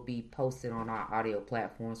stream will be posted on our audio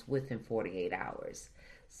platforms within 48 hours.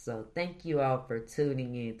 So thank you all for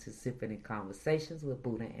tuning in to Sipping in Conversations with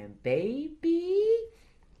Buddha and Baby.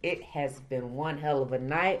 It has been one hell of a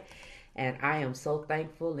night, and I am so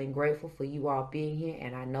thankful and grateful for you all being here,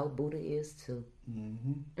 and I know Buddha is too.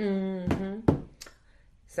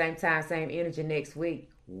 Same time, same energy next week.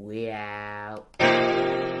 We out.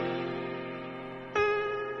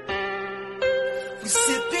 We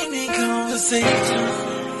sipping in conversation.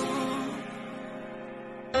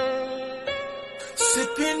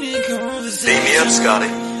 Sipping in conversation. Beat me up, Scotty.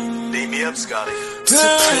 Beat me up, Scotty.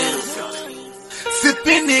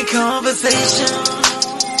 Sipping in conversation.